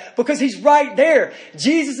said that, because He's right there.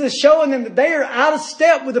 Jesus is showing them that they are out of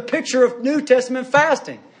step with the picture of New Testament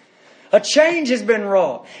fasting. A change has been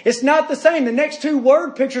wrought. It's not the same. The next two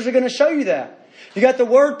word pictures are going to show you that. You got the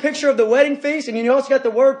word picture of the wedding feast, and you also got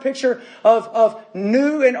the word picture of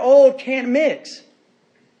new and old can't mix.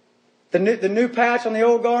 The new patch on the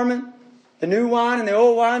old garment, the new wine and the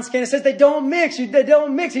old wineskin. It says they don't mix. They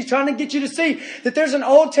don't mix. He's trying to get you to see that there's an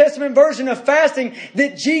Old Testament version of fasting,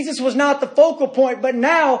 that Jesus was not the focal point, but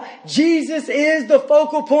now Jesus is the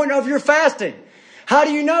focal point of your fasting. How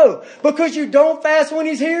do you know? Because you don't fast when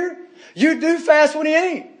He's here. You do fast when He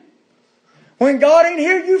ain't. When God ain't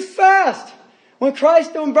here, you fast. When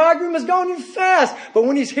Christ, when bridegroom is gone, you fast. But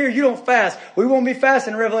when He's here, you don't fast. We won't be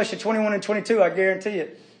fasting in Revelation 21 and 22, I guarantee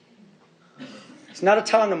it. It's not a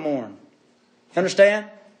time to mourn. You understand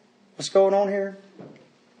what's going on here?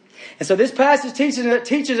 And so this passage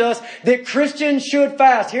teaches us that Christians should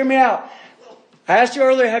fast. Hear me out. I asked you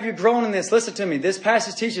earlier, have you grown in this? Listen to me. This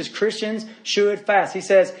passage teaches Christians should fast. He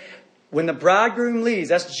says, when the bridegroom leaves,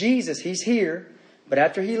 that's Jesus, He's here. But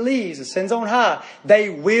after He leaves, ascends on high, they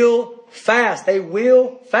will fast. They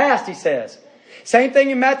will fast, He says. Same thing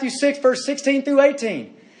in Matthew 6, verse 16 through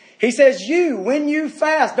 18. He says, when you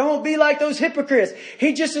fast, don't be like those hypocrites.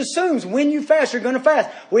 He just assumes when you fast, you're going to fast.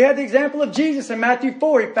 We had the example of Jesus in Matthew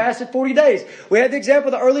 4. He fasted 40 days. We had the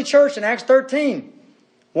example of the early church in Acts 13,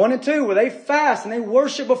 1 and 2, where they fast and they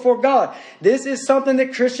worship before God. This is something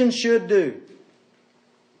that Christians should do.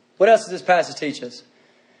 What else does this passage teach us?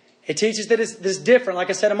 It teaches that it's different,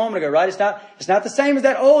 like I said a moment ago, right? It's not the same as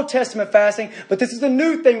that Old Testament fasting, but this is a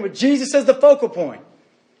new thing with Jesus as the focal point.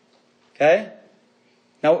 Okay?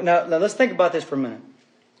 Now let's think about this for a minute.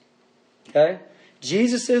 Okay?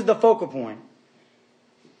 Jesus is the focal point.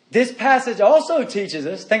 This passage also teaches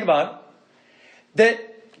us, think about it,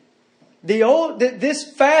 that this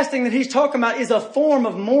fasting that he's talking about is a form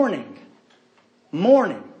of mourning.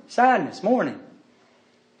 Mourning. Sadness. Mourning.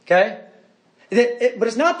 Okay? But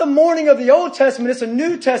it's not the mourning of the Old Testament. It's a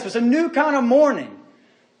New Testament. It's a new kind of mourning.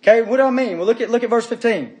 Okay? What do I mean? Well, look at verse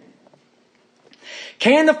 15.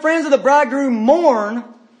 Can the friends of the bridegroom mourn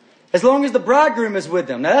as long as the bridegroom is with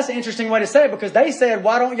them? Now that's an interesting way to say it, because they said,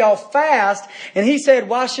 why don't y'all fast? And he said,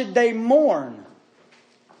 why should they mourn? And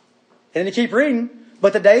then you keep reading.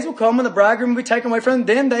 But the days will come when the bridegroom will be taken away from them.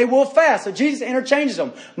 Then they will fast. So Jesus interchanges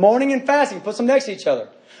them. Mourning and fasting. Puts them next to each other.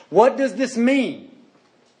 What does this mean?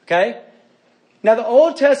 Okay. Now the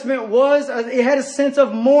Old Testament it had a sense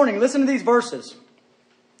of mourning. Listen to these verses.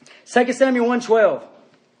 2 Samuel 1:12.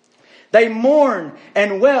 They mourned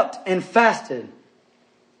and wept and fasted.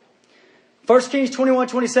 1 Kings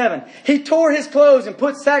 21:27. He tore his clothes and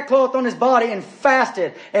put sackcloth on his body and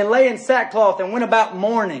fasted and lay in sackcloth and went about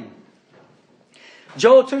mourning.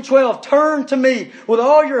 Joel 2:12. Turn to me with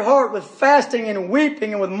all your heart, with fasting and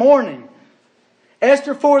weeping and with mourning.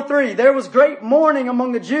 Esther 4:3. There was great mourning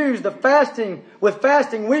among the Jews, with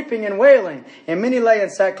fasting, weeping, and wailing, and many lay in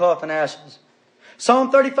sackcloth and ashes.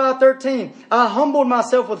 Psalm 35:13. I humbled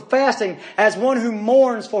myself with fasting as one who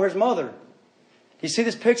mourns for his mother. You see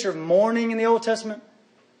this picture of mourning in the Old Testament?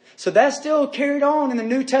 So that's still carried on in the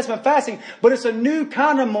New Testament fasting, but it's a new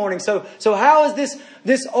kind of mourning. So how is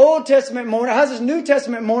this Old Testament mourning, how is this New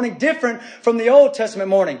Testament mourning different from the Old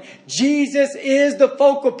Testament mourning? Jesus is the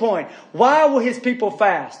focal point. Why will his people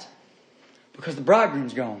fast? Because the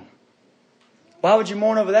bridegroom's gone. Why would you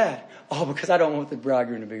mourn over that? Oh, because I don't want the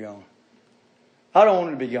bridegroom to be gone. I don't want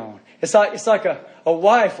him to be gone. It's like a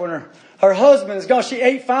wife when her husband is gone. She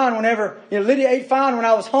ate fine whenever, Lydia ate fine when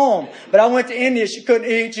I was home. But I went to India. She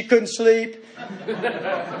couldn't eat. She couldn't sleep.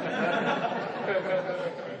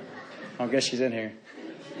 I guess she's in here.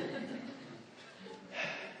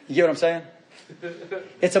 You get what I'm saying?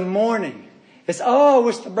 It's a mourning. It's, I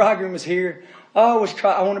wish the bridegroom was here. I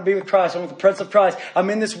want to be with Christ. I want the presence of Christ. I'm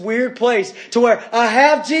in this weird place to where I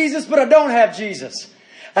have Jesus, but I don't have Jesus.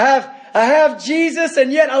 I have Jesus,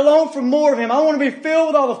 and yet I long for more of Him. I want to be filled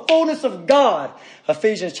with all the fullness of God.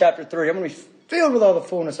 Ephesians chapter 3. I want to be filled with all the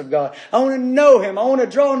fullness of God. I want to know Him. I want to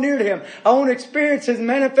draw near to Him. I want to experience His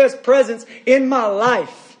manifest presence in my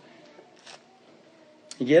life.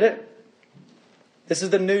 You get it? This is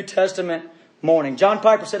the New Testament mourning. John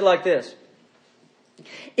Piper said it like this.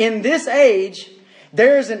 In this age,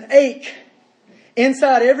 there is an ache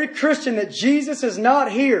inside every Christian that Jesus is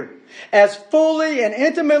not here as fully and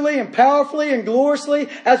intimately and powerfully and gloriously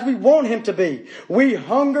as we want Him to be. We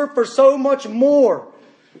hunger for so much more.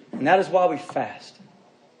 And that is why we fast.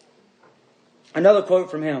 Another quote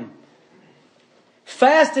from him.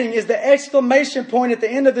 Fasting is the exclamation point at the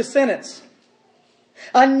end of the sentence.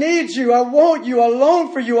 I need you, I want you, I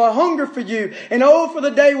long for you, I hunger for you. And oh, for the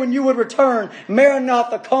day when you would return.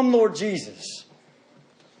 Maranatha, come Lord Jesus.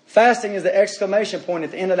 Fasting is the exclamation point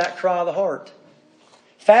at the end of that cry of the heart.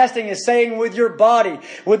 Fasting is saying with your body,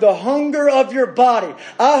 with the hunger of your body,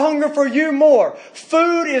 I hunger for you more.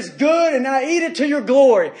 Food is good and I eat it to your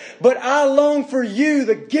glory. But I long for you,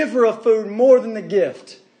 the giver of food, more than the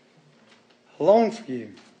gift. I long for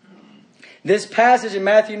you. This passage in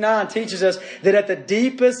Matthew 9 teaches us that at the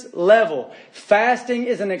deepest level, fasting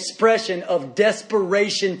is an expression of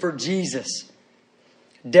desperation for Jesus.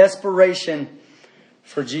 Desperation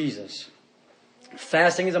for Jesus.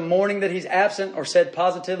 Fasting is a mourning that He's absent, or said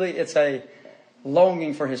positively, it's a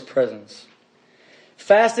longing for His presence.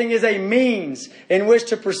 Fasting is a means in which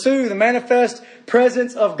to pursue the manifest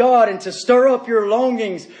presence of God and to stir up your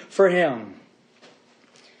longings for Him.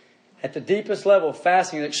 At the deepest level,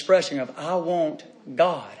 fasting is an expression of, I want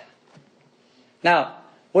God. Now,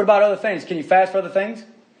 what about other things? Can you fast for other things?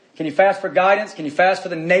 Can you fast for guidance? Can you fast for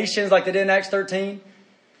the nations like they did in Acts 13?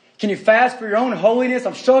 Can you fast for your own holiness?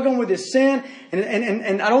 I'm struggling with this sin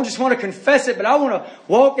and I don't just want to confess it, but I want to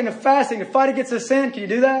walk into fasting to fight against this sin. Can you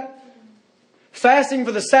do that? Fasting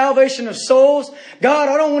for the salvation of souls. God,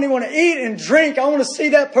 I don't only want to eat and drink. I want to see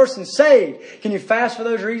that person saved. Can you fast for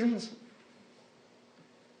those reasons?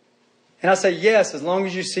 And I say yes, as long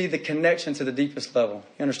as you see the connection to the deepest level.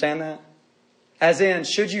 You understand that? As in,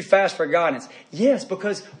 should you fast for guidance? Yes,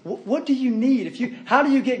 because what do you need? How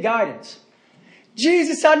do you get guidance?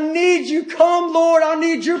 Jesus, I need you. Come, Lord. I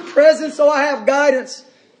need your presence so I have guidance.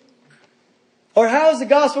 Or how is the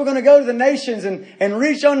gospel going to go to the nations and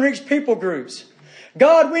reach unreached people groups?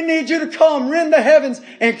 God, we need you to come, rend the heavens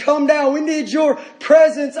and come down. We need your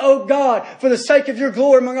presence, oh God, for the sake of your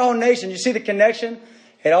glory among all nations. You see the connection?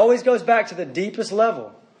 It always goes back to the deepest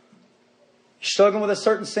level. You're struggling with a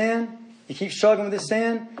certain sin. You keep struggling with this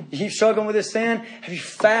sin. You keep struggling with this sin. Have you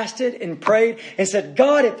fasted and prayed and said,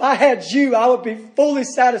 God, if I had you, I would be fully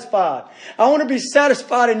satisfied. I want to be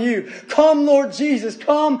satisfied in you. Come, Lord Jesus.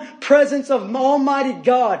 Come, presence of Almighty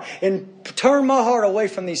God, and turn my heart away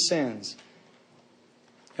from these sins.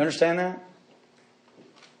 You understand that?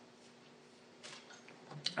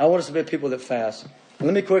 I want us to be people that fast.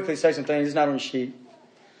 Let me quickly say some things. It's not on the sheet.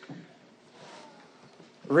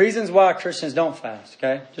 Reasons why Christians don't fast,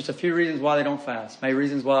 okay? Just a few reasons why they don't fast. Maybe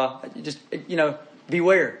reasons why, just,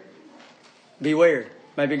 beware. Beware.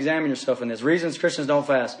 Maybe examine yourself in this. Reasons Christians don't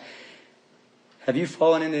fast. Have you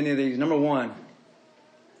fallen into any of these? Number one,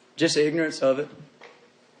 just ignorance of it.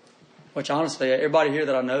 Which honestly, everybody here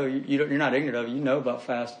that I know, you're not ignorant of it. You know about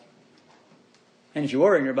fasting. And if you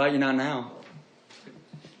were ignorant about it, you're not now.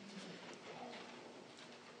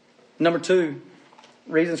 Number two,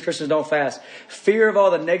 reasons Christians don't fast. Fear of all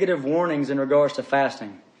the negative warnings in regards to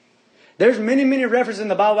fasting. There's many, many references in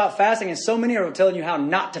the Bible about fasting, and so many are telling you how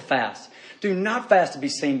not to fast. Do not fast to be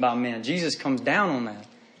seen by men. Jesus comes down on that.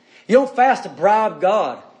 You don't fast to bribe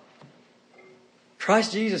God.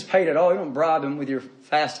 Christ Jesus paid it all. You don't bribe Him with your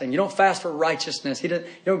fasting. You don't fast for righteousness. You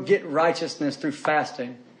don't get righteousness through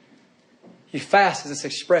fasting. You fast as this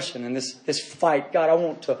expression and this fight. God,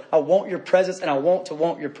 I want your presence, and I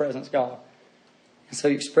want your presence, God. And so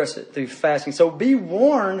you express it through fasting. So be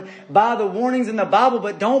warned by the warnings in the Bible,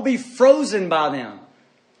 but don't be frozen by them.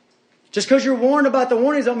 Just because you're warned about the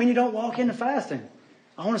warnings don't mean you don't walk into fasting.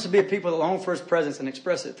 I want us to be a people that long for His presence and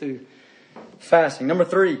express it through fasting. Number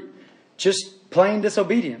three, just plain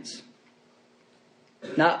disobedience.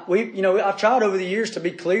 Now, I've tried over the years to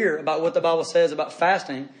be clear about what the Bible says about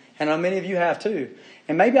fasting, and I know many of you have too.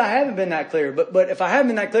 And maybe I haven't been that clear, but if I haven't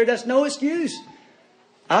been that clear, that's no excuse.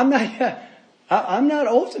 I'm not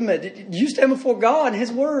ultimate. You stand before God and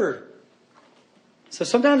His Word. So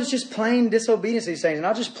sometimes it's just plain disobedience to these things. And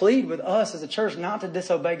I just plead with us as a church not to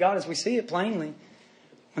disobey God as we see it plainly.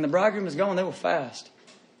 When the bridegroom is gone, they will fast.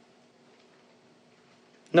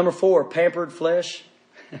 Number four, pampered flesh.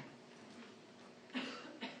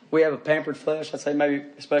 We have a pampered flesh. I'd say maybe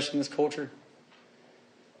especially in this culture.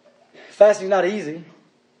 Fasting is not easy,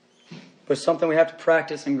 but it's something we have to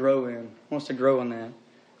practice and grow in. I want us to grow in that.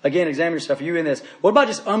 Again, examine yourself. Are you in this? What about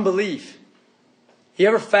just unbelief? You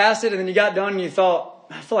ever fasted and then you got done and you thought,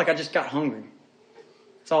 I feel like I just got hungry.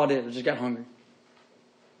 That's all I did. I just got hungry.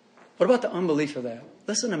 What about the unbelief of that?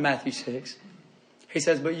 Listen to Matthew 6. He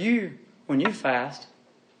says, but you, when you fast,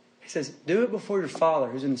 He says, do it before your Father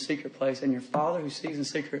who's in the secret place. And your Father who sees in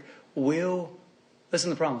secret will, listen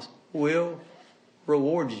to the promise, will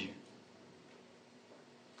reward you.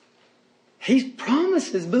 He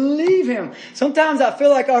promises. Believe Him. Sometimes I feel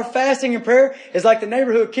like our fasting and prayer is like the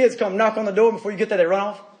neighborhood kids come knock on the door, and before you get there, they run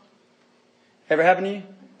off. Ever happened to you?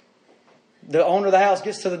 The owner of the house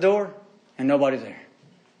gets to the door, and nobody's there.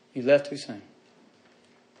 You left too soon.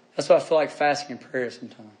 That's what I feel like fasting and prayer is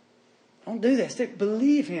sometimes. Don't do that.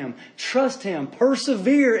 Believe Him. Trust Him.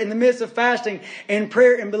 Persevere in the midst of fasting and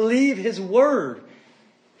prayer and believe His Word.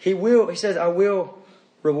 He says, I will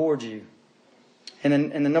reward you. And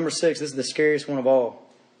then number six, this is the scariest one of all.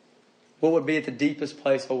 What would be at the deepest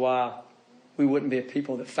place of why we wouldn't be a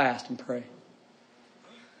people that fast and pray?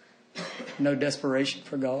 No desperation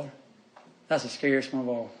for God. That's the scariest one of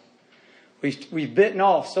all. We've bitten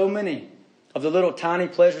off so many of the little tiny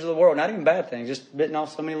pleasures of the world. Not even bad things. Just bitten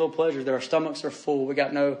off so many little pleasures that our stomachs are full. We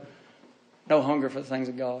got no hunger for the things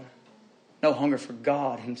of God. No hunger for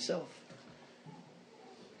God Himself.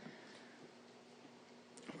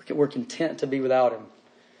 We're content to be without Him.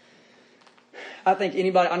 I think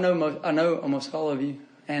anybody, I know almost all of you,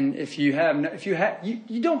 and if you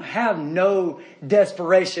don't have no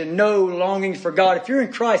desperation, no longings for God. If you're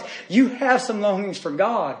in Christ, you have some longings for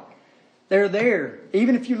God. They're there.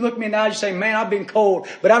 Even if you look me in the eye and you say, man, I've been cold,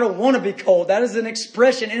 but I don't want to be cold. That is an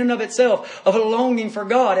expression in and of itself of a longing for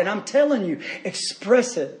God. And I'm telling you,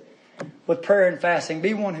 express it with prayer and fasting.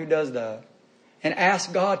 Be one who does that. And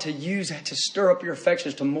ask God to use that to stir up your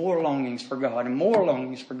affections to more longings for God and more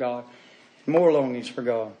longings for God and more longings for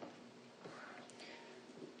God.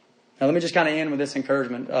 Now let me just kind of end with this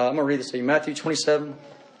encouragement. I'm going to read this to you. Matthew 27.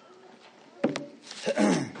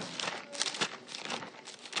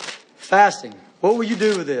 Fasting. What will you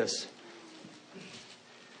do with this?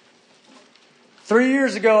 3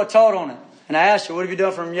 years ago I taught on it. And I asked you, what have you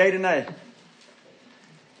done from yay to nay?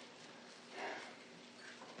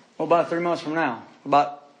 What about 3 months from now? What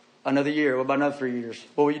about another year? What about another 3 years?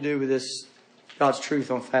 What will you do with this God's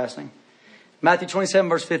truth on fasting? Matthew 27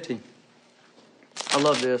 verse 50. I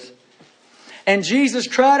love this. And Jesus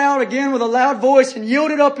cried out again with a loud voice and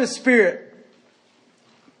yielded up His spirit.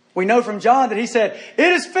 We know from John that He said,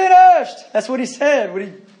 "It is finished." That's what He said when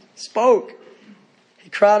He spoke. He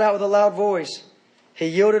cried out with a loud voice. He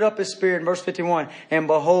yielded up His spirit in verse 51. And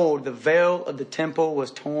behold, the veil of the temple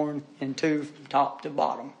was torn in two from top to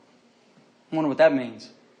bottom. I wonder what that means.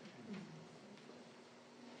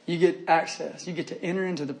 You get access. You get to enter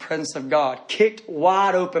into the presence of God, kicked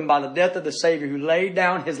wide open by the death of the Savior who laid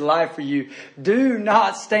down His life for you. Do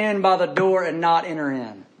not stand by the door and not enter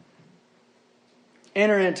in.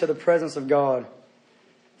 Enter into the presence of God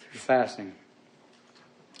through fasting.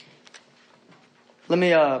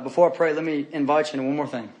 Before I pray, let me invite you into one more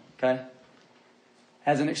thing, okay?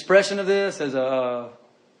 As an expression of this, as a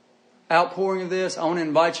outpouring of this, I want to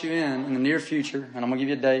invite you in the near future, and I'm going to give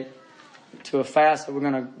you a date, to a fast that we're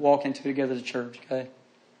going to walk into together as a church, okay?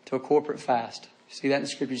 To a corporate fast. You see that in the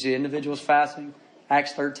Scripture. You see individuals fasting.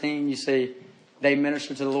 Acts 13, you see they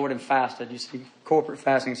ministered to the Lord and fasted. You see corporate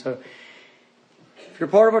fasting. So if you're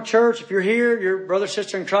part of our church, if you're here, you're brother,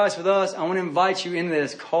 sister in Christ with us, I want to invite you into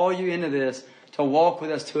this, call you into this, to walk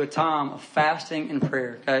with us to a time of fasting and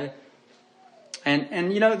prayer, okay?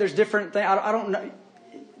 And you know, there's different things. I don't know.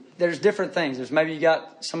 There's different things. There's maybe you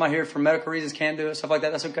got somebody here for medical reasons can't do it, stuff like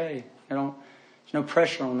that. That's okay. There's no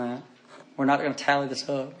pressure on that. We're not going to tally this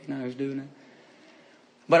up, who's doing it.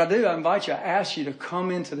 But I invite you, I ask you to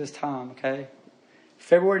come into this time, okay?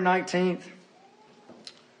 February 19th.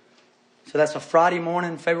 So that's a Friday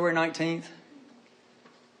morning, February 19th,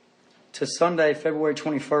 to Sunday, February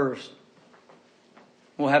 21st.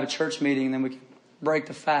 We'll have a church meeting, and then we can break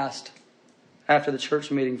the fast after the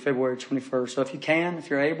church meeting, February 21st. So if you can, if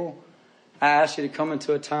you're able, I ask you to come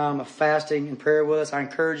into a time of fasting and prayer with us. I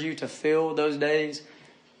encourage you to fill those days,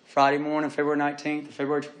 Friday morning, February 19th,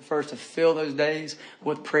 February 21st, to fill those days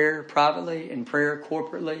with prayer privately and prayer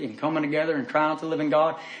corporately and coming together and crying out to the living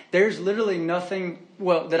God. There's literally nothing,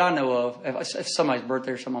 that I know of. If somebody's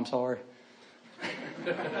birthday or something, I'm sorry.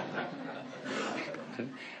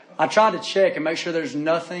 I tried to check and make sure there's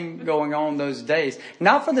nothing going on those days.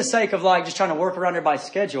 Not for the sake of just trying to work around everybody's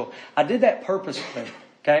schedule. I did that purposefully,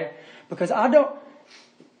 okay? Because I don't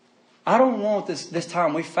want this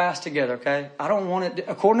time we fast together, okay? I don't want it,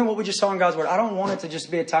 according to what we just saw in God's Word, I don't want it to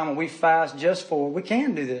just be a time when we fast we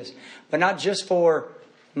can do this, but not just for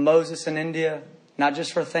Moses in India, not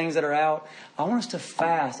just for things that are out. I want us to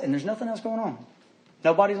fast, and there's nothing else going on.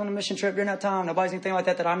 Nobody's on a mission trip during that time. Nobody's anything like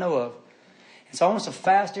that I know of. And so I want us to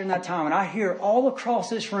fast during that time. And I hear all across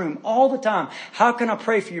this room all the time, how can I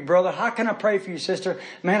pray for you, brother? How can I pray for you, sister?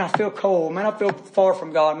 Man, I feel cold. Man, I feel far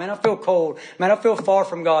from God. Man, I feel cold. Man, I feel far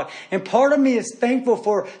from God. And part of me is thankful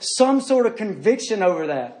for some sort of conviction over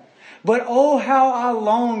that. But oh, how I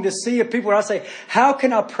long to see people where I say, how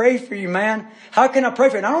can I pray for you, man? How can I pray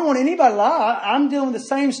for you? And I don't want anybody to lie. I'm dealing with the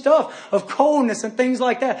same stuff of coldness and things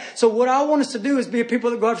like that. So what I want us to do is be a people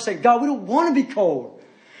that go out and say, God, we don't want to be cold.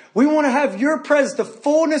 We want to have your presence, the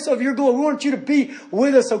fullness of your glory. We want you to be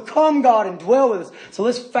with us. So come, God, and dwell with us. So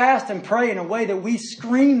let's fast and pray in a way that we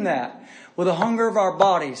scream that with the hunger of our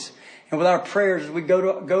bodies and with our prayers as we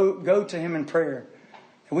go to Him in prayer.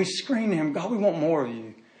 And we scream to Him, God, we want more of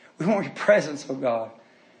you. We want your presence, oh God.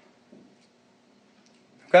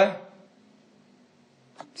 Okay?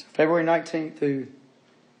 So February 19th through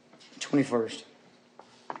 21st.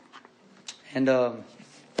 And let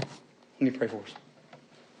me pray for us.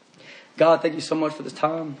 God, thank you so much for this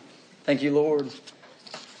time. Thank you, Lord,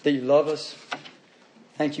 that you love us.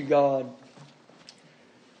 Thank you, God,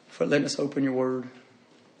 for letting us open your word.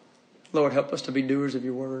 Lord, help us to be doers of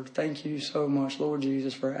your word. Thank you so much, Lord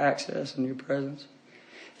Jesus, for access and your presence.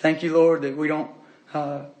 Thank you, Lord, that we don't,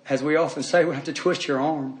 as we often say, we have to twist your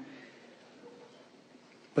arm.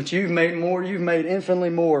 But you've made infinitely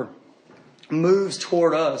more moves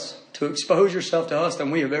toward us to expose yourself to us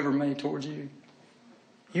than we have ever made towards you.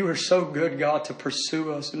 You are so good, God, to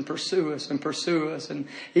pursue us and pursue us and pursue us. And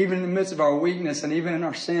even in the midst of our weakness and even in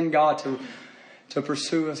our sin, God, to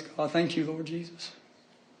pursue us. God, thank you, Lord Jesus.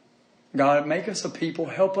 God, make us a people.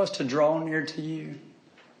 Help us to draw near to you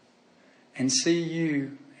and see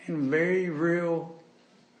you in very real,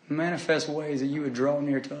 manifest ways that you would draw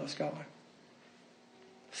near to us, God.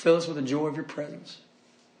 Fill us with the joy of your presence.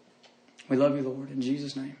 We love you, Lord. In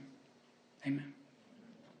Jesus' name, amen.